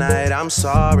emotions tonight, I'm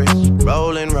sorry.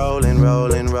 Rolling.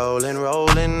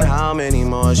 How many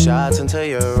more shots until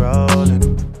you're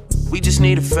rolling? We just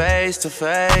need a face to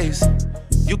face.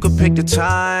 You could pick the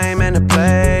time and the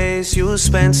place. You'll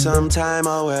spend some time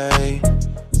away.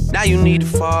 Now you need to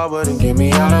forward and give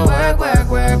me all the work.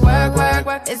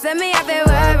 It's me, I feel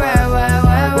work.